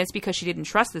 45 minutes because she didn't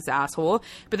trust this asshole,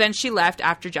 but then she left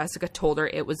after Jessica told her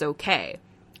it was okay.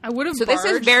 I would have this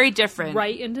is very different.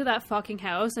 Right into that fucking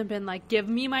house and been like, give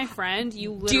me my friend,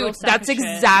 you literal Dude, sack that's of shit.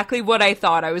 exactly what I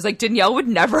thought. I was like, Danielle would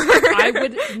never. I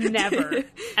would never,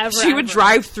 ever. She would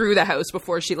drive through the house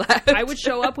before she left. I would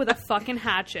show up with a fucking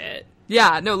hatchet.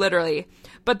 Yeah, no, literally.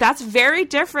 But that's very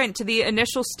different to the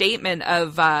initial statement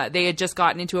of they had just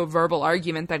gotten into a verbal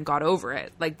argument then got over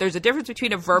it. Like, there's a difference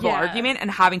between a verbal argument and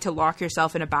having to lock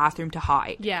yourself in a bathroom to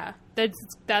hide. Yeah, that's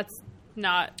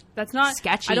not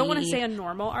sketchy. I don't want to say a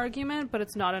normal argument, but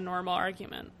it's not a normal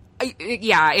argument.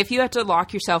 Yeah, if you have to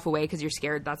lock yourself away because you're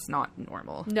scared, that's not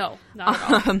normal. No, not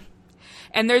at all.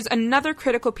 And there's another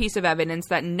critical piece of evidence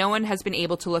that no one has been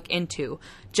able to look into: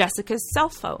 Jessica's cell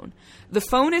phone. The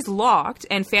phone is locked,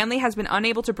 and family has been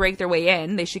unable to break their way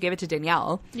in. They should give it to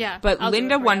Danielle. Yeah, but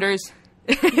Linda wonders.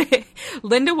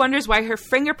 Linda wonders why her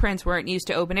fingerprints weren't used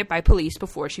to open it by police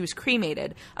before she was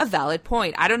cremated. A valid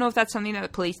point. I don't know if that's something that the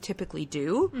police typically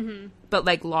do, but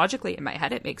like logically in my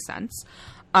head it makes sense.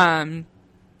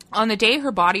 On the day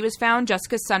her body was found,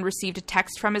 Jessica's son received a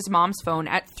text from his mom's phone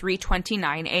at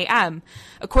 3:29 a.m.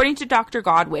 According to Dr.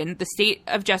 Godwin, the state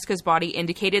of Jessica's body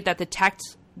indicated that the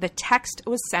text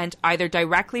was sent either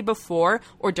directly before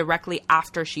or directly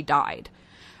after she died.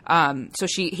 So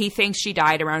he thinks she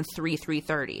died around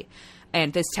 3:30,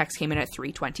 and this text came in at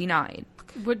 3:29.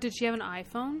 Did she have an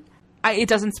iPhone? It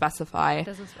doesn't specify.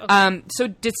 Okay. So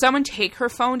did someone take her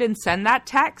phone and send that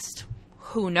text?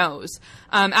 Who knows?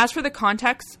 As for the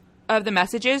context of the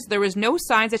messages, there was no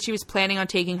signs that she was planning on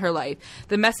taking her life.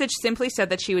 The message simply said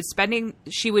that she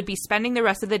would be spending the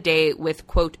rest of the day with,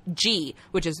 quote, G,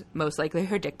 which is most likely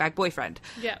her dickbag boyfriend.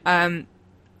 Yeah.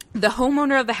 The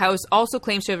homeowner of the house also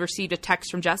claims to have received a text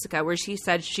from Jessica where she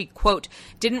said she, quote,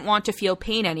 didn't want to feel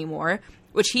pain anymore.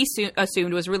 which he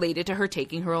assumed was related to her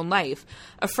taking her own life.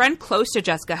 A friend close to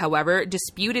Jessica, however,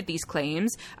 disputed these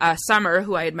claims. Summer,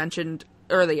 who I had mentioned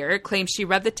earlier, claimed she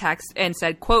read the text and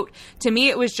said, quote, "To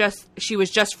me, she was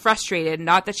just frustrated,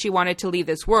 not that she wanted to leave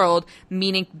this world,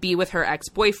 meaning be with her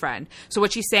ex-boyfriend." So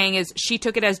what she's saying is she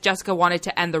took it as Jessica wanted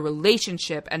to end the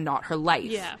relationship and not her life.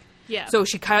 Yeah. Yeah. So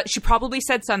she probably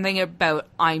said something about,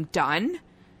 "I'm done."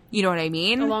 You know what I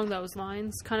mean? Along those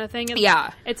lines kind of thing.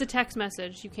 Yeah. It's a text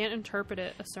message. You can't interpret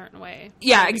it a certain way.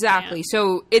 Yeah, exactly.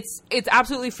 So it's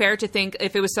absolutely fair to think,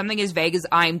 if it was something as vague as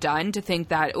 "I'm done," to think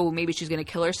that, oh, maybe she's going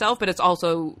to kill herself, but it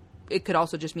could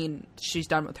also just mean she's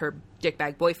done with her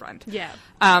dickbag boyfriend. Yeah.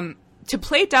 To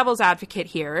play devil's advocate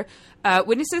here,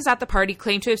 witnesses at the party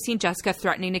claim to have seen Jessica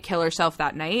threatening to kill herself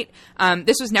that night.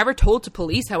 This was never told to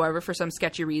police, however, for some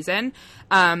sketchy reason.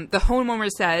 The homeowner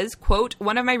says, quote,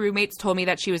 "One of my roommates told me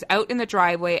that she was out in the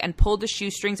driveway and pulled the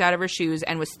shoestrings out of her shoes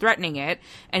and was threatening it.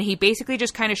 And he basically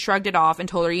just kind of shrugged it off and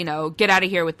told her, get out of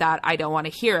here with that. I don't want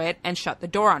to hear it," and shut the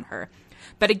door on her.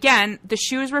 But again, the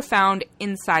shoes were found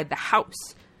inside the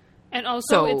house. And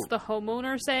also, it's the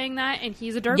homeowner saying that, and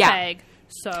he's a dirtbag. Yeah.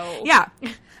 So yeah,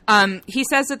 he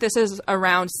says that this is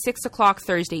around 6 o'clock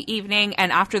Thursday evening, and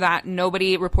after that,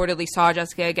 nobody reportedly saw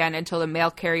Jessica again until the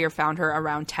mail carrier found her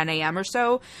around 10 a.m. or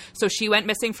so. So she went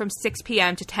missing from 6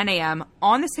 p.m. to 10 a.m.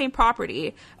 on the same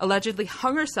property, allegedly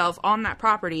hung herself on that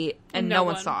property, and no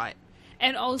one saw it.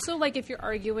 And also, like, if you're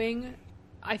arguing,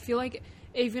 I feel like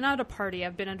even at a party,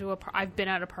 I've been at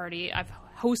a party, I've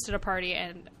hosted a party,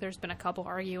 and there's been a couple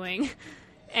arguing,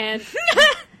 and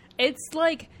it's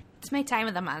like, it's my time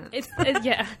of the month.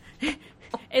 Yeah.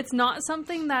 It's not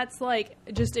something that's, like,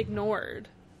 just ignored.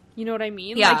 You know what I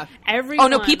mean? Yeah. Like,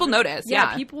 everyone... Oh, no, people notice.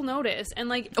 Yeah, people notice. And,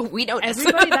 like... Oh, we notice.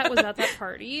 Everybody that was at that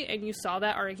party and you saw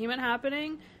that argument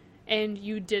happening and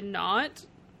you did not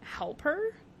help her,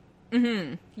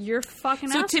 you're fucking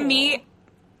asshole. So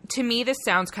to me, this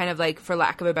sounds kind of like, for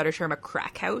lack of a better term, a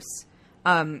crack house.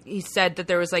 He said that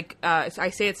there was, like, I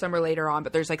say it's Summer later on,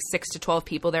 but there's, like, 6 to 12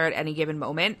 people there at any given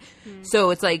moment. So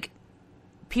it's, like,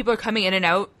 people are coming in and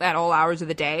out at all hours of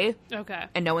the day. Okay.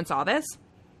 And no one saw this.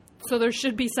 So there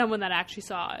should be someone that actually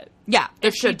saw it. Yeah, there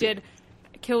if should she did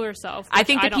kill herself. I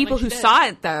think the people who saw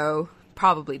it, though,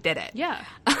 probably did it. Yeah.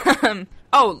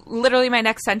 Oh, literally my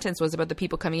next sentence was about the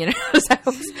people coming in and out of his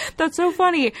house. That's so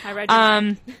funny. I read your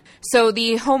mind. So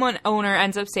the homeowner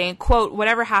ends up saying, quote,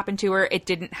 "Whatever happened to her, it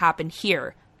didn't happen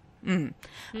here."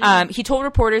 He told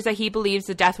reporters that he believes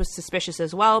the death was suspicious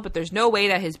as well, but there's no way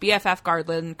that his BFF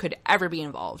Garland could ever be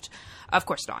involved. Of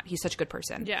course not. He's such a good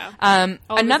person. Yeah.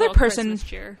 Another person...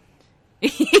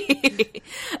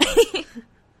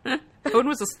 Owen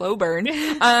was a slow burn.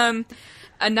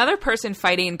 Another person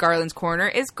fighting in Garland's corner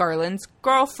is Garland's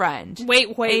girlfriend.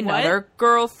 Wait, Another what?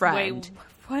 girlfriend.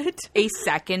 Wait, what? A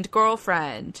second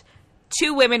girlfriend.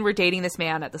 2 women were dating this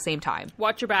man at the same time.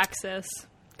 Watch your back, sis.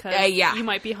 Because you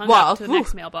might be hung up to the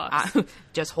next mailbox.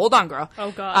 Just hold on, girl.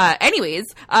 Oh, God. Anyways,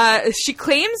 she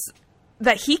claims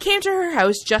that he came to her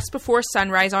house just before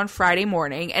sunrise on Friday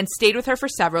morning and stayed with her for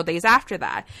several days after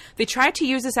that. They tried to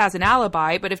use this as an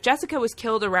alibi, but if Jessica was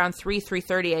killed around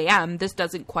 3:30 a.m., this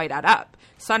doesn't quite add up.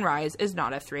 Sunrise is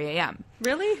not at 3 a.m.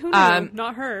 Really? Who knew?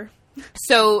 Not her.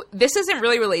 So this isn't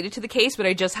really related to the case, but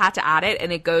I just had to add it,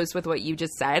 and it goes with what you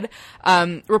just said.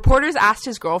 Reporters asked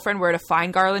his girlfriend where to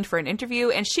find Garland for an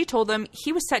interview, and she told them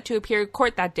he was set to appear in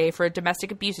court that day for a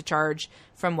domestic abuse charge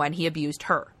from when he abused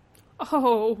her.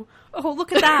 Oh,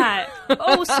 look at that.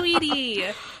 Oh, sweetie.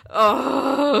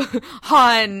 Oh,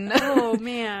 hun. Oh,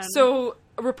 man. So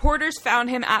reporters found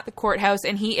him at the courthouse,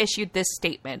 and he issued this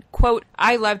statement, quote,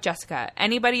 "I love Jessica.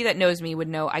 Anybody that knows me would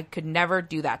know I could never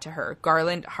do that to her,"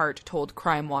 Garland Hart told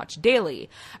Crime Watch Daily.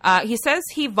 He says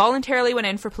he voluntarily went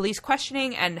in for police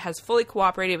questioning and has fully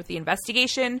cooperated with the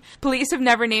investigation. Police have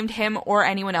never named him or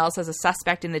anyone else as a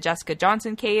suspect in the Jessica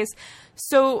Johnson case.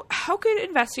 So how could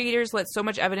investigators let so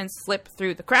much evidence slip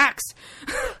through the cracks?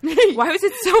 Why was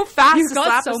it so fast to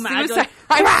slap a suicide?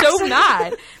 I'm so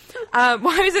mad.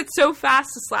 Why is it so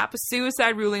fast to slap a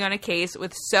suicide ruling on a case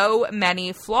with so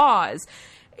many flaws?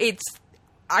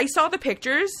 I saw the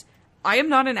pictures. I am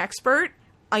not an expert.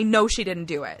 I know she didn't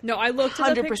do it. No, I looked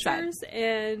at the pictures,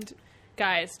 and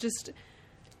guys,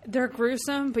 they're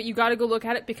gruesome, but you gotta go look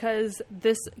at it because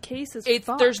this case is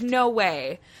fucked. There's no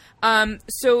way.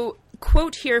 So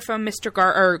quote here from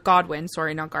Mr. Godwin,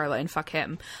 sorry, not Garland, fuck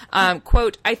him.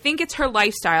 Quote, I think it's her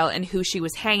lifestyle and who she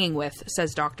was hanging with,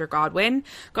 says Dr. Godwin.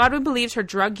 Godwin believes her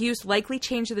drug use likely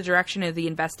changed the direction of the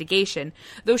investigation.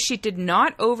 Though she did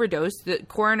not overdose, the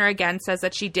coroner again says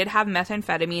that she did have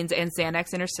methamphetamines and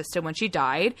Xanax in her system when she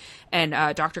died. And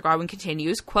Dr. Godwin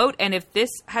continues, quote, and if this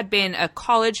had been a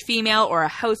college female or a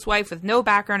housewife with no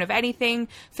background of anything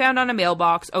found on a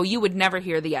mailbox, oh, you would never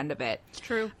hear the end of it. It's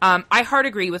true. I hard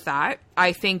agree with that.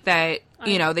 I think that,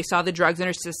 you know, they saw the drugs in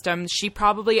her system. She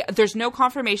probably, there's no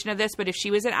confirmation of this, but if she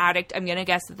was an addict, I'm going to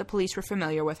guess that the police were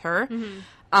familiar with her. Mm-hmm.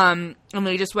 And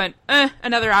they just went,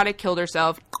 another addict killed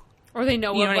herself. Or they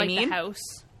know, you of, know like, I mean? the house.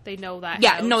 They know that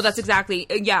Yeah, house. no, that's exactly,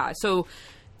 yeah. So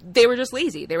they were just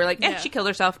lazy. They were like, she killed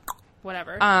herself.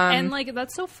 Whatever. And, like,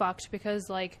 that's so fucked because,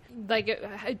 like,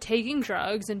 taking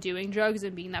drugs and doing drugs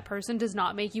and being that person does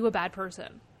not make you a bad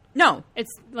person. No. It's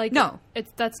like, no.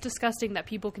 That's disgusting that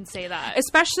people can say that.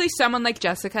 Especially someone like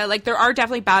Jessica. Like, there are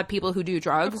definitely bad people who do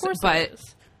drugs. Of course but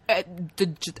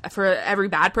for every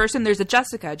bad person, there's a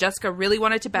Jessica. Jessica really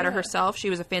wanted to better herself. She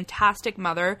was a fantastic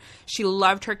mother. She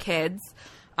loved her kids.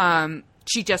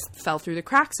 She just fell through the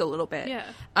cracks a little bit. Yeah.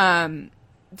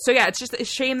 So yeah, it's just a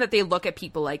shame that they look at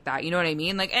people like that. You know what I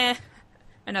mean? Like,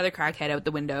 another crackhead out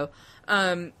the window.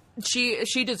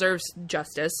 She deserves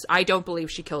justice. I don't believe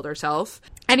she killed herself.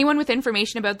 Anyone with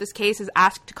information about this case is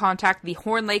asked to contact the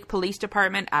Horn Lake Police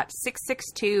Department at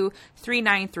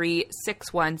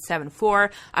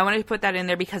 662-393-6174. I wanted to put that in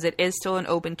there because it is still an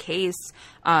open case.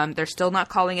 They're still not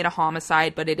calling it a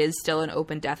homicide, but it is still an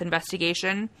open death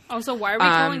investigation. Also, why are we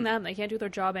calling them? They can't do their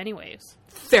job anyways.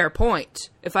 Fair point.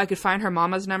 If I could find her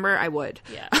mama's number, I would.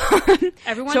 Yeah.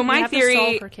 Everyone, so my we have theory, to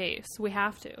solve her case. We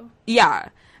have to. Yeah.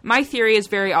 My theory is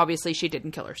very obviously she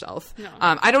didn't kill herself. No.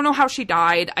 I don't know how she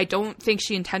died. I don't think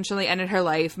she intentionally ended her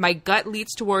life. My gut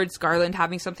leads towards Garland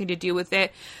having something to do with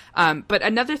it. But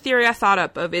another theory I thought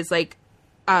up of is like,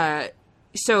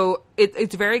 so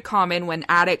it's very common when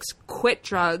addicts quit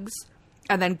drugs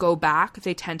and then go back,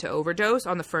 they tend to overdose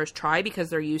on the first try because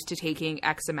they're used to taking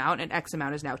X amount and X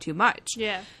amount is now too much.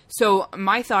 Yeah. So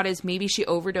my thought is maybe she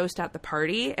overdosed at the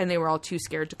party and they were all too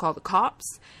scared to call the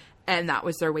cops. And that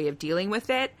was their way of dealing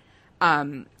with it.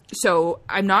 So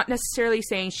I'm not necessarily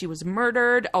saying she was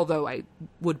murdered, although I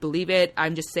would believe it.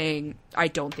 I'm just saying I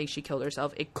don't think she killed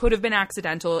herself. It could have been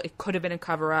accidental. It could have been a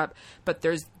cover-up. But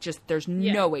there's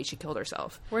no way she killed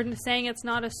herself. We're saying it's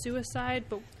not a suicide,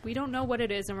 but we don't know what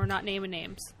it is, and we're not naming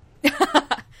names.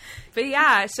 But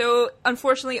yeah, so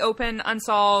unfortunately open,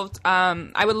 unsolved.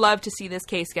 I would love to see this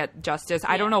case get justice.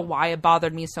 Yeah. I don't know why it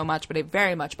bothered me so much, but it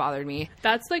very much bothered me.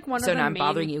 That's like one of the So now I'm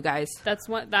bothering you guys. That's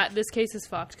this case is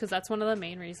fucked because that's one of the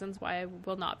main reasons why I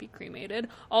will not be cremated.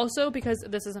 Also, because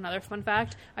this is another fun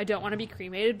fact, I don't want to be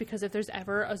cremated because if there's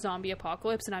ever a zombie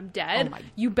apocalypse and I'm dead,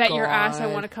 you bet your ass I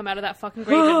want to come out of that fucking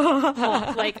grave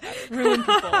and like ruin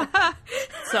people.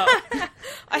 So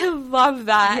I love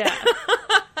that. Yeah.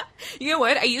 You know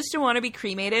what? I used to want to be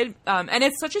cremated, and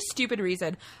it's such a stupid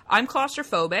reason. I'm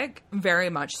claustrophobic, very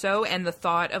much so, and the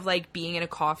thought of, like, being in a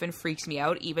coffin freaks me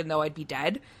out, even though I'd be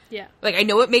dead. Yeah. Like, I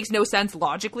know it makes no sense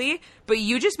logically, but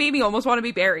you just made me almost want to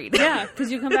be buried. Yeah,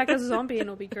 because you come back as a zombie and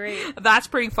it'll be great. That's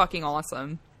pretty fucking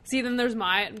awesome. See, then there's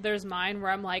mine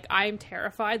where I'm like, I'm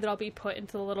terrified that I'll be put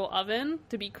into the little oven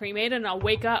to be cremated, and I'll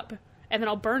wake up, and then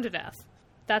I'll burn to death.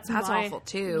 That's awful,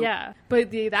 too. Yeah.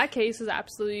 But that case is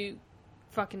absolutely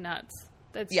fucking nuts.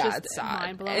 That's just it's sad.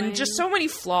 mind-blowing. And just so many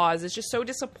flaws. It's just so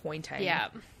disappointing. Yeah.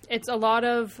 It's a lot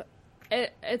of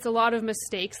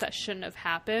mistakes that shouldn't have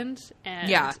happened.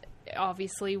 And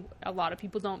obviously a lot of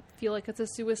people don't feel like it's a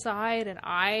suicide, and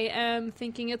I am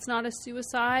thinking it's not a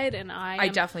suicide, and I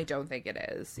definitely don't think it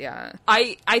is. Yeah.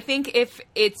 I think if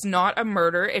it's not a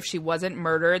murder, if she wasn't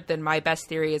murdered, then my best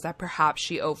theory is that perhaps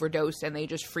she overdosed and they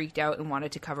just freaked out and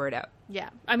wanted to cover it up. Yeah.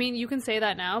 I mean, you can say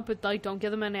that now, but like don't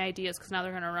give them any ideas because now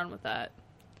they're going to run with that.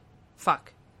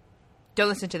 Fuck. Don't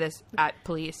listen to this at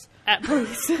police. At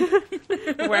police.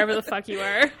 Wherever the fuck you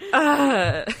are.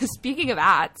 Speaking of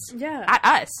ats. Yeah. At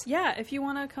us. Yeah, if you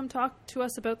want to come talk to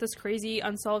us about this crazy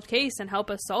unsolved case and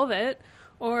help us solve it,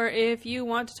 or if you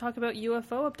want to talk about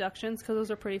UFO abductions, because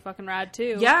those are pretty fucking rad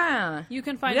too. Yeah. You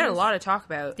can find We got a lot to talk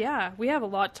about. Yeah, we have a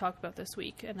lot to talk about this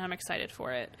week, and I'm excited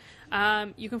for it.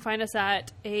 You can find us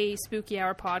at a Spooky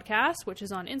Hour podcast, which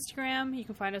is on Instagram. You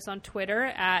can find us on Twitter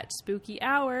at Spooky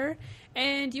Hour,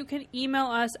 and you can email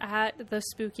us at the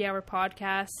Spooky Hour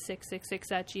podcast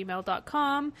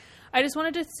 666@gmail.com. I just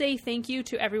wanted to say thank you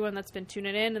to everyone that's been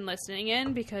tuning in and listening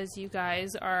in, because you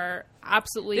guys are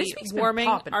absolutely warming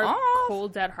our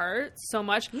cold dead hearts so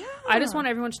much. Yeah. I just want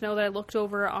everyone to know that I looked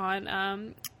over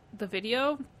on the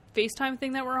video FaceTime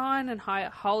thing that we're on, and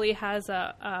Holly has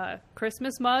a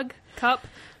Christmas cup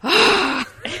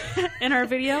in our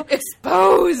video.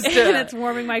 Exposed! And it's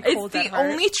warming my cold It's the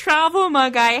heart. only travel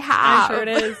mug I have. I'm sure it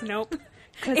is. Nope.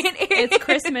 Because it's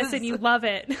Christmas and you love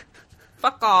it.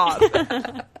 Fuck off.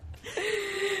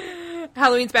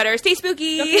 Halloween's better. Stay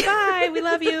spooky. Okay, bye. We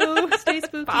love you. Stay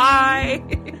spooky.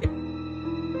 Bye.